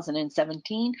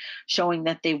 2017, showing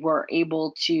that they were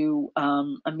able to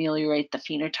ameliorate the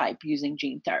phenotype using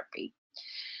gene therapy.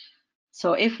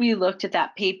 So if we looked at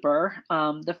that paper,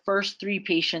 the first 3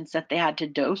 patients that they had to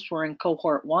dose were in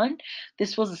cohort 1.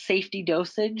 This was a safety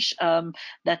dosage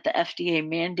that the FDA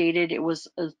mandated. It was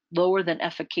a lower than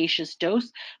efficacious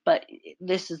dose, but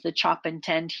this is the CHOP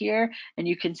INTEND here, and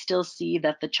you can still see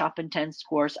that the CHOP INTEND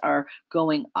scores are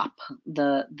going up,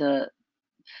 better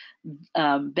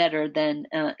than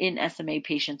in SMA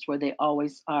patients, where they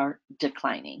always are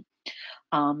declining.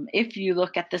 If you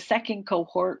look at the second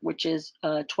cohort, which is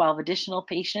 12 additional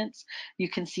patients, you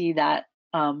can see that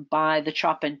by the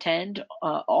CHOP INTEND,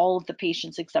 all of the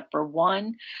patients except for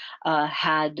one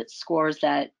had scores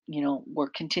that were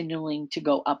continuing to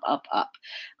go up, up, up.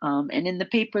 And in the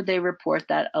paper, they report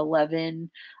that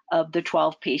 11 of the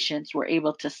 12 patients were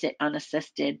able to sit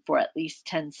unassisted for at least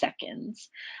 10 seconds,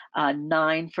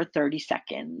 9 for 30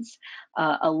 seconds,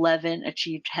 11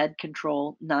 achieved head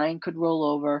control, 9 could roll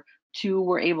over, 2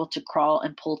 were able to crawl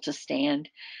and pull to stand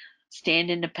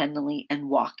independently, and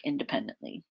walk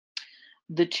independently.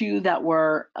 The 2 that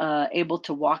were able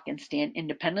to walk and stand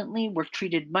independently were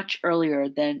treated much earlier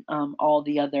than all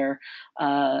the other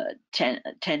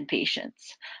 10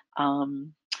 patients.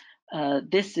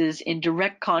 This is in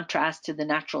direct contrast to the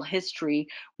natural history,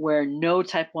 where no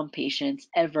type 1 patients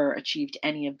ever achieved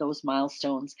any of those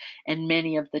milestones, and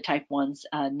many of the type 1s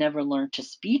never learned to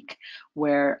speak,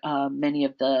 where many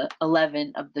of the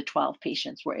 11 of the 12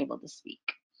 patients were able to speak.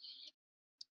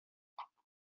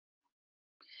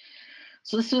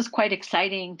 So this was quite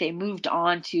exciting. They moved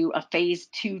on to a phase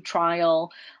 2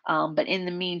 trial, but in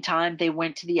the meantime, they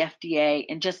went to the FDA.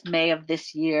 In just May of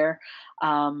this year,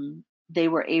 they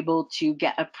were able to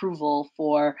get approval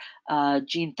for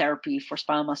gene therapy for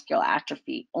spinal muscular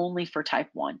atrophy, only for type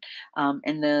 1.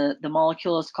 And the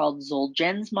molecule is called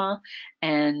Zolgensma,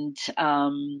 and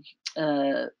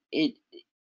it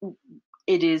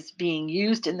is being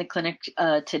used in the clinic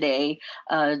today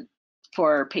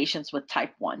for patients with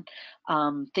type 1.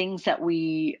 Things that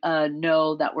we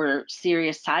know that were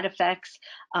serious side effects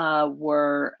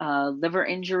were liver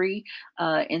injury.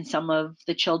 In some of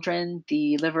the children,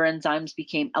 the liver enzymes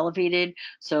became elevated.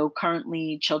 So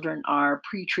currently children are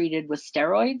pre-treated with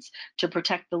steroids to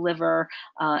protect the liver,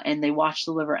 and they watch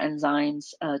the liver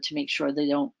enzymes to make sure they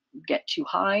don't get too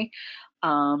high.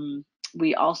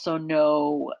 We also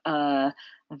know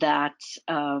that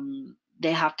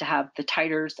they have to have the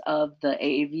titers of the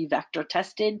AAV vector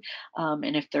tested,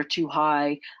 and if they're too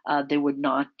high, they would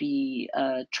not be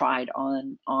tried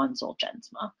on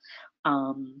Zolgensma.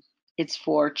 It's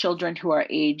for children who are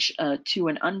age 2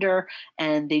 and under,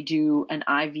 and they do an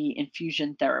IV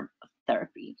infusion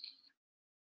therapy.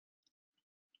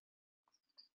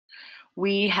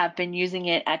 We have been using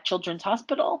it at Children's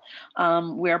Hospital.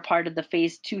 We are part of the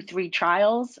phase 2-3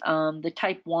 trials. The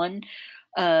type 1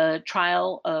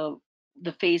 trial,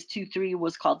 the phase 2-3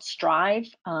 was called STRIVE.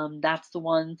 That's the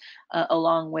one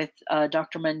along with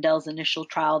Dr. Mendel's initial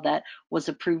trial that was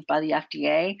approved by the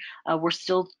FDA. We're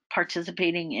still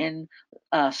participating in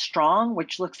STRONG,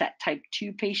 which looks at type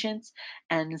 2 patients,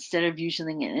 and instead of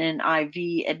using an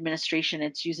IV administration,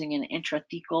 it's using an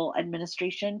intrathecal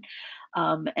administration.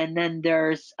 And then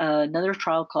there's another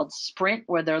trial called SPRINT,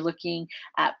 where they're looking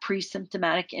at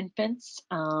pre-symptomatic infants.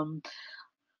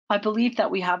 I believe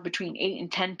that we have between 8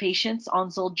 and 10 patients on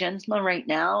Zolgensma right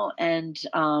now, and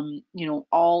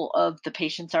all of the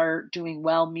patients are doing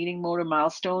well, meeting motor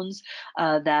milestones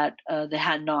that they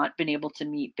had not been able to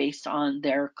meet based on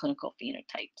their clinical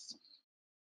phenotypes.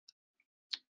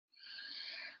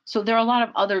 So there are a lot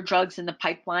of other drugs in the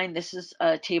pipeline. This is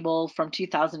a table from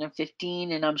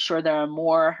 2015, and I'm sure there are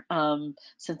more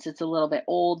since it's a little bit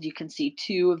old. You can see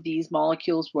 2 of these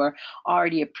molecules were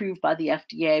already approved by the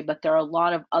FDA, but there are a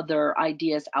lot of other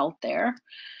ideas out there.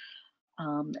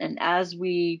 And as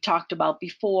we talked about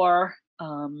before,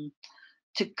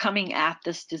 to coming at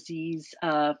this disease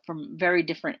from very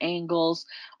different angles.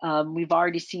 We've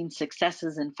already seen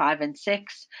successes in 5 and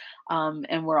 6,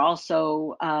 and we're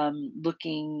also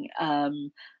looking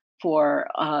for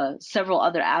several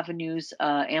other avenues,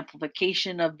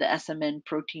 amplification of the SMN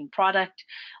protein product,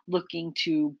 looking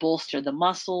to bolster the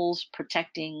muscles,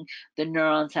 protecting the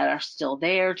neurons that are still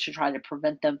there to try to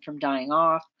prevent them from dying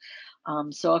off.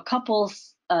 So a couple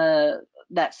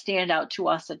that stand out to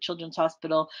us at Children's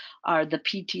Hospital are the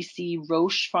PTC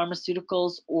Roche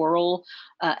Pharmaceuticals oral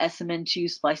SMN2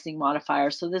 splicing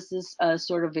modifier. So this is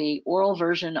sort of a oral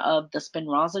version of the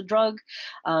Spinraza drug.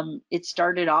 It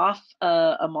started off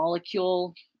a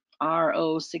molecule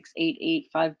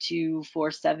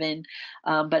RO6885247,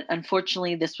 but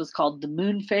unfortunately this was called the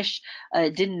Moonfish.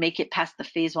 It didn't make it past the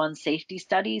phase 1 safety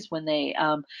studies. When they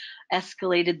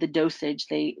escalated the dosage,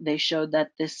 they showed that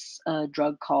this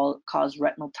drug caused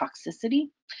retinal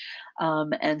toxicity.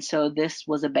 And so this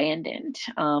was abandoned.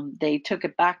 They took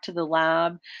it back to the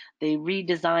lab, they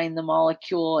redesigned the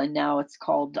molecule, and now it's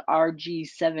called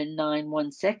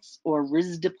RG7916 or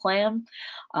risdiplam,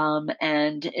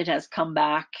 and it has come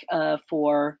back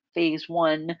for phase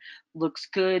 1, looks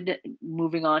good,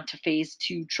 moving on to phase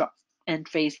 2 and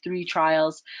phase 3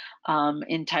 trials.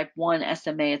 In type 1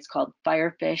 SMA, it's called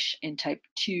Firefish. In type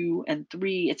 2 and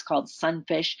 3, it's called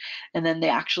Sunfish. And then they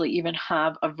actually even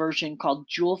have a version called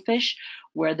Jewelfish,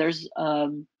 where there's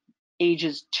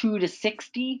ages 2 to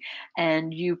 60,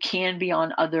 and you can be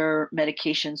on other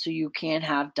medications. So you can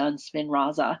have done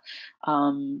Spinraza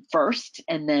first,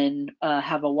 and then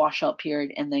have a washout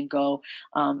period, and then go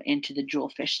into the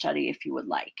Jewelfish study if you would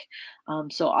like.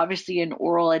 So obviously an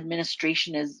oral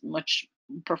administration is much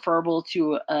preferable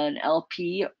to an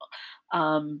LP,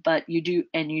 but you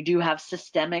do have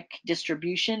systemic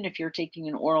distribution if you're taking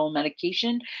an oral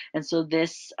medication, and so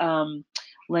this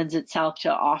lends itself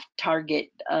to off-target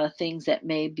things that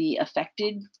may be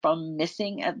affected from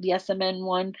missing at the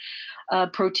SMN1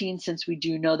 protein, since we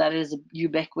do know that it is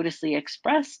ubiquitously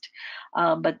expressed,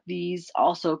 but these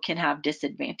also can have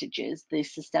disadvantages. The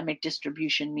systemic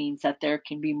distribution means that there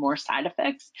can be more side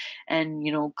effects, and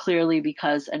clearly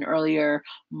because an earlier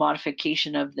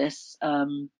modification of this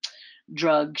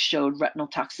drug showed retinal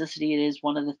toxicity, it is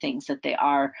one of the things that they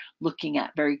are looking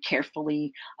at very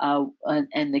carefully,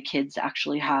 and the kids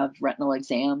actually have retinal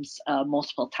exams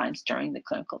multiple times during the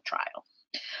clinical trial.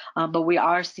 But we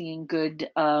are seeing good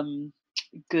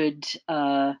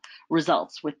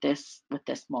results with this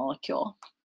molecule.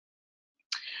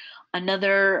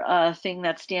 Another thing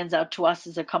that stands out to us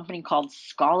is a company called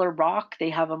Scholar Rock. They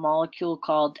have a molecule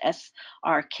called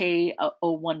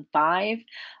SRK-015.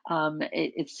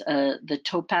 It's the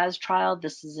Topaz trial.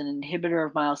 This is an inhibitor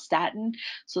of myostatin.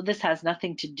 So this has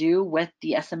nothing to do with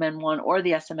the SMN1 or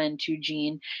the SMN2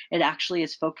 gene. It actually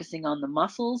is focusing on the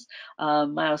muscles.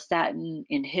 Myostatin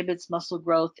inhibits muscle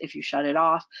growth. If you shut it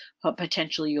off,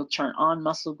 potentially you'll turn on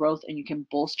muscle growth, and you can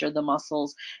bolster the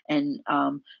muscles, and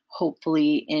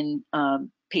hopefully in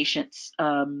patients,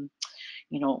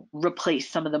 replace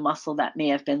some of the muscle that may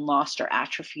have been lost or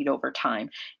atrophied over time.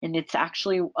 And it's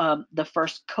actually the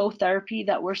first co-therapy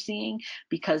that we're seeing,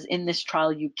 because in this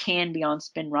trial you can be on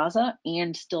Spinraza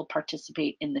and still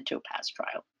participate in the Topaz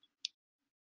trial.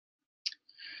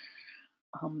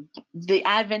 The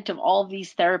advent of all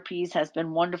these therapies has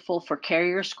been wonderful for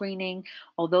carrier screening.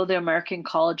 Although the American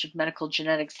College of Medical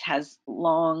Genetics has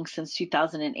long, since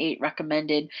 2008,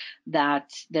 recommended that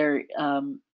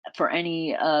for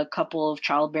any couple of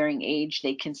childbearing age,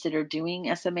 they consider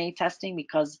doing SMA testing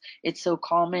because it's so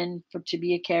common to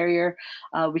be a carrier.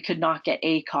 We could not get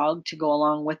ACOG to go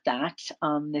along with that.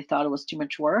 They thought it was too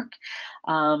much work.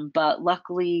 But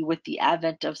luckily, with the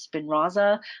advent of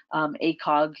Spinraza,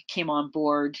 ACOG came on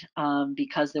board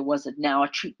because there was now a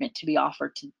treatment to be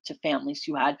offered to families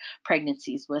who had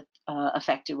pregnancies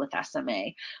affected with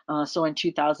SMA. So in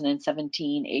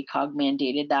 2017, ACOG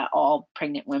mandated that all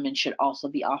pregnant women should also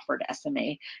be offered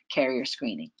SMA carrier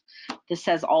screening. This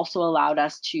has also allowed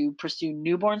us to pursue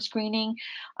newborn screening.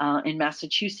 In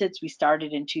Massachusetts, we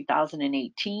started in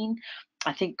 2018.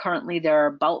 I think currently there are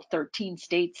about 13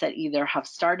 states that either have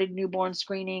started newborn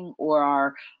screening or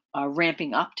are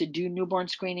ramping up to do newborn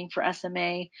screening for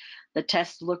SMA. The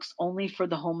test looks only for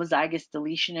the homozygous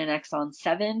deletion in exon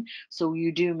 7, so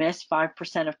you do miss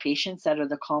 5% of patients that are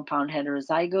the compound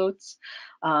heterozygotes.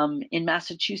 In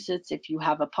Massachusetts, if you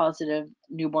have a positive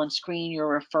newborn screen, you're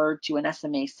referred to an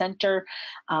SMA center,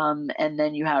 and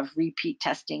then you have repeat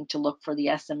testing to look for the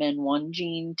SMN1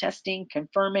 gene testing,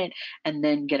 confirm it, and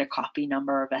then get a copy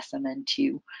number of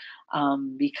SMN2.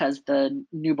 Because the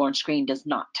newborn screen does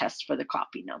not test for the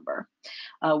copy number.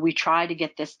 We try to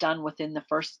get this done within the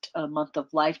first month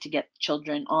of life to get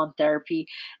children on therapy,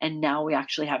 and now we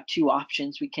actually have two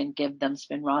options. We can give them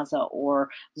Spinraza or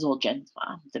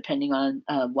Zolgensma, depending on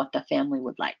what the family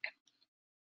would like.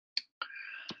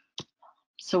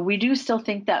 So we do still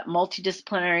think that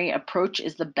multidisciplinary approach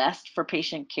is the best for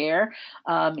patient care,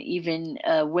 even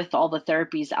with all the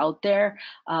therapies out there.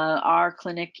 Our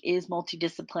clinic is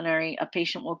multidisciplinary. A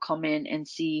patient will come in and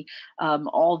see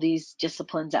all these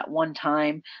disciplines at one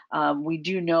time. We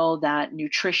do know that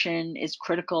nutrition is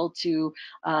critical to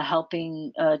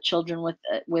helping children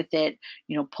with it.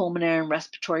 Pulmonary and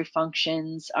respiratory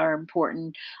functions are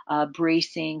important.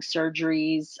 Bracing,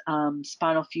 surgeries,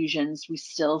 spinal fusions, we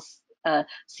still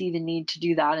see the need to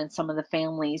do that in some of the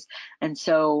families. And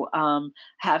so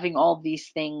having all these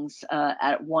things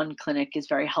at one clinic is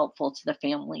very helpful to the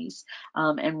families.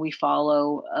 And we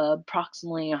follow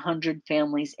approximately 100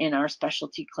 families in our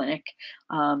specialty clinic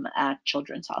at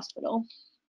Children's Hospital.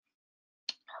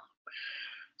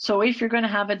 So if you're going to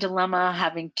have a dilemma,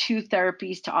 having two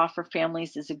therapies to offer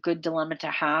families is a good dilemma to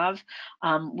have.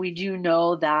 We do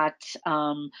know that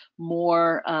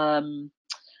more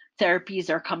therapies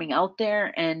are coming out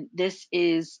there, and this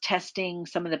is testing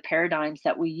some of the paradigms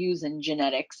that we use in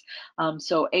genetics.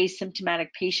 So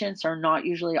asymptomatic patients are not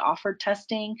usually offered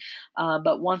testing,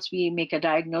 but once we make a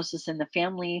diagnosis in the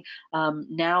family,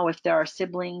 now if there are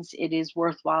siblings, it is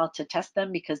worthwhile to test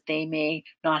them because they may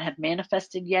not have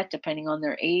manifested yet, depending on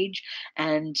their age,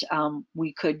 and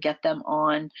we could get them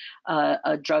on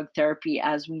a drug therapy,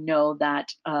 as we know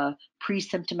that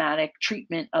pre-symptomatic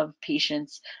treatment of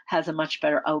patients has a much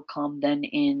better outcome than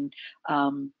in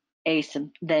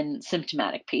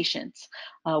symptomatic patients.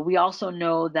 We also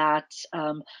know that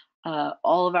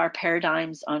all of our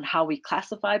paradigms on how we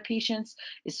classify patients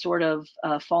is sort of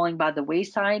falling by the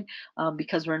wayside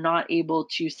because we're not able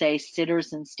to say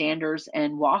sitters and standers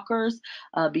and walkers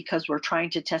because we're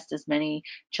trying to test as many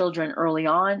children early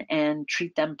on and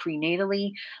treat them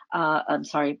prenatally. I'm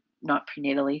sorry, not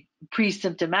prenatally,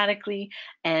 pre-symptomatically,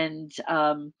 and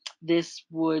this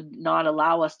would not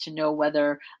allow us to know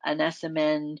whether an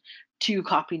SMN2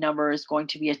 copy number is going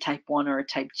to be a type 1 or a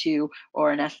type 2,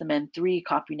 or an SMN3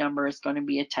 copy number is going to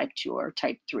be a type 2 or a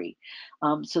type 3.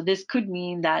 So this could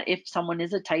mean that if someone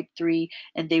is a type 3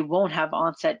 and they won't have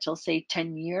onset till say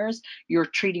 10 years, you're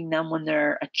treating them when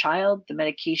they're a child. The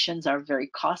medications are very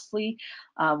costly.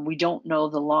 We don't know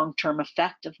the long-term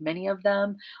effect of many of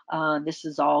them. This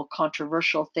is all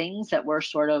controversial things that we're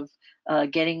sort of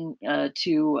getting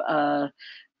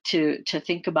to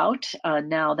think about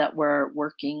now that we're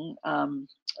working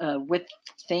with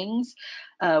things,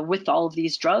 with all of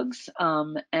these drugs.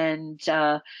 And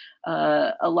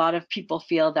a lot of people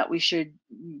feel that we should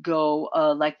go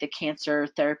like the cancer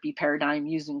therapy paradigm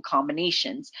using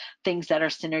combinations, things that are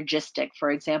synergistic.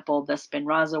 For example, the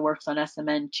Spinraza works on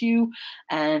SMN2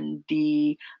 and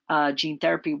the gene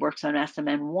therapy works on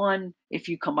SMN1. If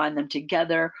you combine them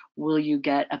together, will you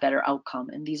get a better outcome?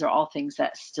 And these are all things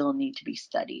that still need to be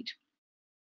studied.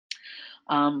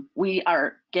 We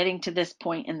are getting to this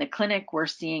point in the clinic. We're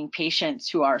seeing patients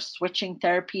who are switching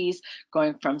therapies,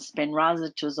 going from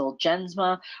Spinraza to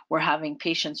Zolgensma. We're having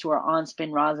patients who are on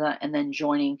Spinraza and then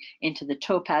joining into the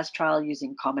Topaz trial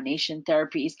using combination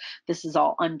therapies. This is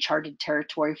all uncharted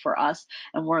territory for us,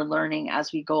 and we're learning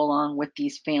as we go along with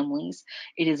these families.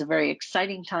 It is a very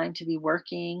exciting time to be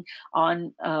working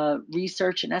on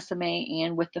research in SMA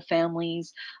and with the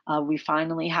families. We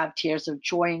finally have tears of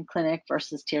joy in clinic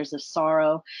versus tears of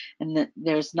sorrow, and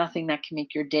there's nothing that can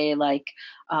make your day like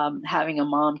having a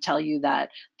mom tell you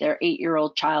that their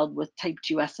 8-year-old child with type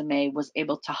 2 SMA was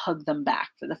able to hug them back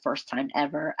for the first time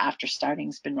ever after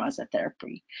starting Spinraza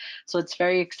therapy. So it's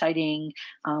very exciting,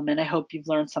 and I hope you've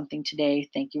learned something today.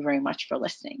 Thank you very much for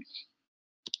listening.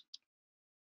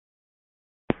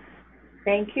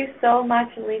 Thank you so much,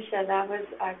 Elicia. That was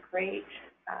a great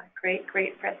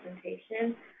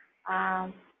presentation.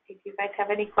 If you guys have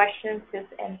any questions, just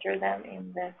enter them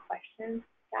in the questions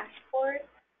dashboard.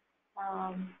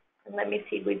 And let me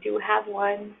see, we do have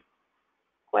one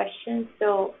question.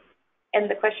 So, and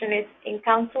the question is, in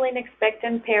counseling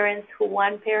expectant parents who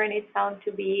one parent is found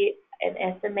to be an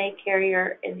SMA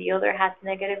carrier and the other has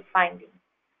negative findings,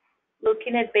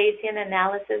 looking at Bayesian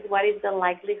analysis, what is the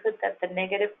likelihood that the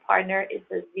negative partner is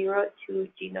a 0-2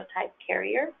 genotype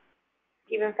carrier,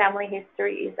 given family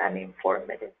history is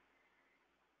uninformative?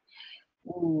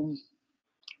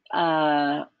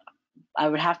 I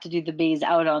would have to do the Bayes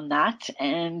out on that,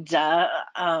 and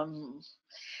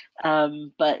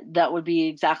but that would be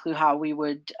exactly how we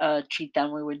would treat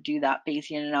them. We would do that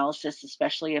Bayesian analysis,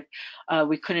 especially if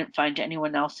we couldn't find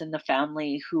anyone else in the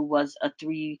family who was a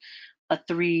three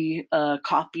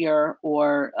copier,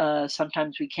 or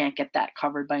sometimes we can't get that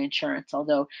covered by insurance,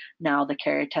 although now the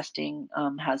carrier testing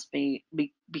has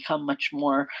become much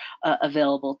more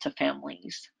available to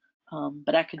families.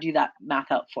 But I could do that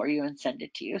math out for you and send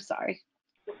it to you. Sorry.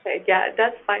 Okay, yeah,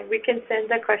 that's fine. We can send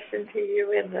the question to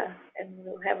you and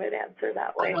we'll have it answered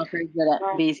that way. I'm not very good at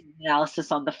Bayesian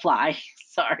analysis on the fly.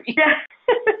 Sorry. Yeah,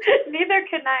 neither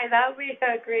can I. That would be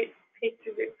a great thing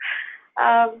to do.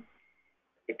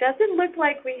 It doesn't look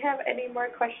like we have any more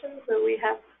questions, but we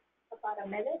have about a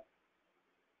minute.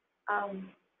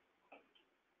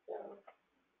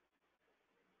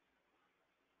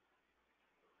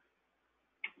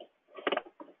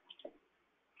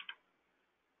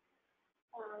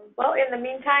 Well, in the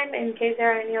meantime, in case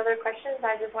there are any other questions,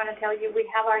 I just want to tell you we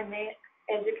have our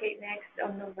Educate Next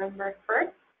on November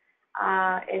 1st,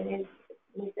 and is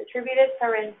attributed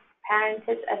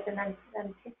parentage as an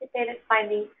anticipated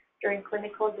finding during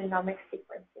clinical genomic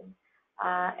sequencing,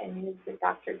 and is with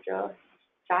Dr.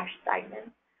 Josh Steigman.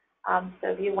 So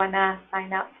if you want to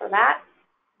sign up for that,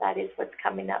 that is what's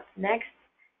coming up next.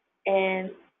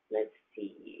 And let's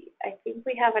see, I think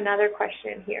we have another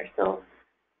question here. So,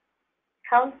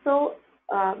 Council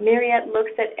Myriad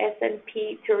looks at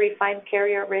SNP to refine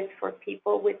carrier risk for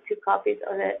people with 2 copies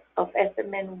of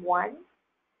SMN1.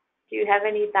 Do you have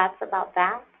any thoughts about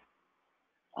that?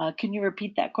 Can you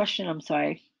repeat that question? I'm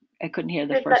sorry, I couldn't hear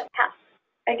the Just first.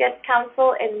 I guess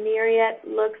Council and Myriad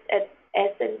looks at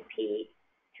SNP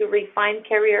to refine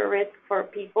carrier risk for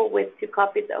people with 2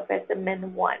 copies of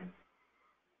SMN1.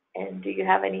 And do you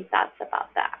have any thoughts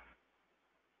about that?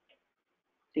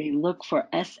 They look for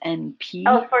SNP.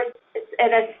 Oh,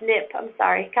 and a SNP. I'm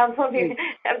sorry, Council.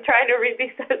 I'm trying to read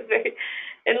these.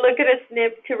 And look at a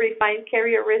SNP to refine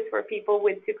carrier risk for people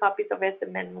with 2 copies of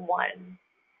SMN1.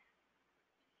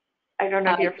 I don't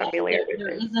know if you're familiar with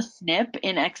there this. is a SNP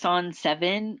in exon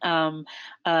 7.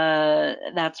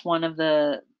 That's one of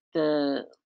the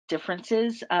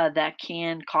differences that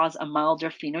can cause a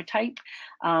milder phenotype.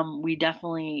 We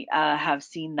definitely have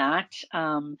seen that.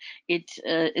 It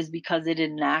is because it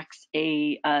enacts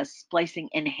a splicing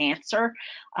enhancer,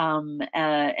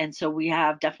 and so we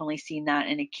have definitely seen that,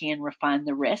 and it can refine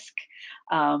the risk.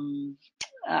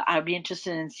 I'd be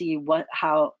interested in see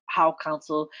how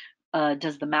council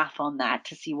does the math on that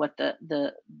to see what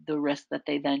the risk that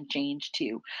they then change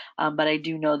to. But I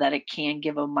do know that it can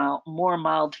give a more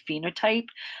mild phenotype.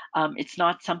 It's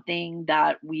not something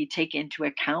that we take into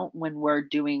account when we're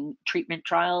doing treatment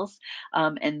trials.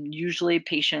 And usually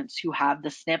patients who have the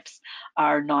SNPs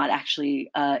are not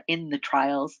actually in the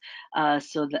trials,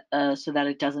 so that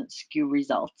it doesn't skew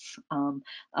results.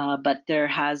 But there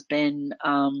has been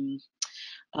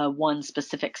one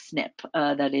specific SNP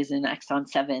that is in exon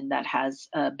 7 that has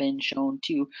been shown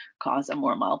to cause a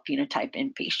more mild phenotype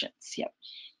in patients. Yep.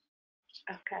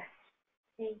 Okay,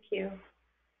 thank you.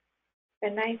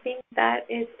 And I think that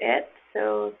is it.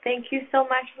 So thank you so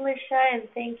much, Elicia, and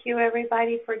thank you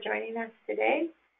everybody for joining us today.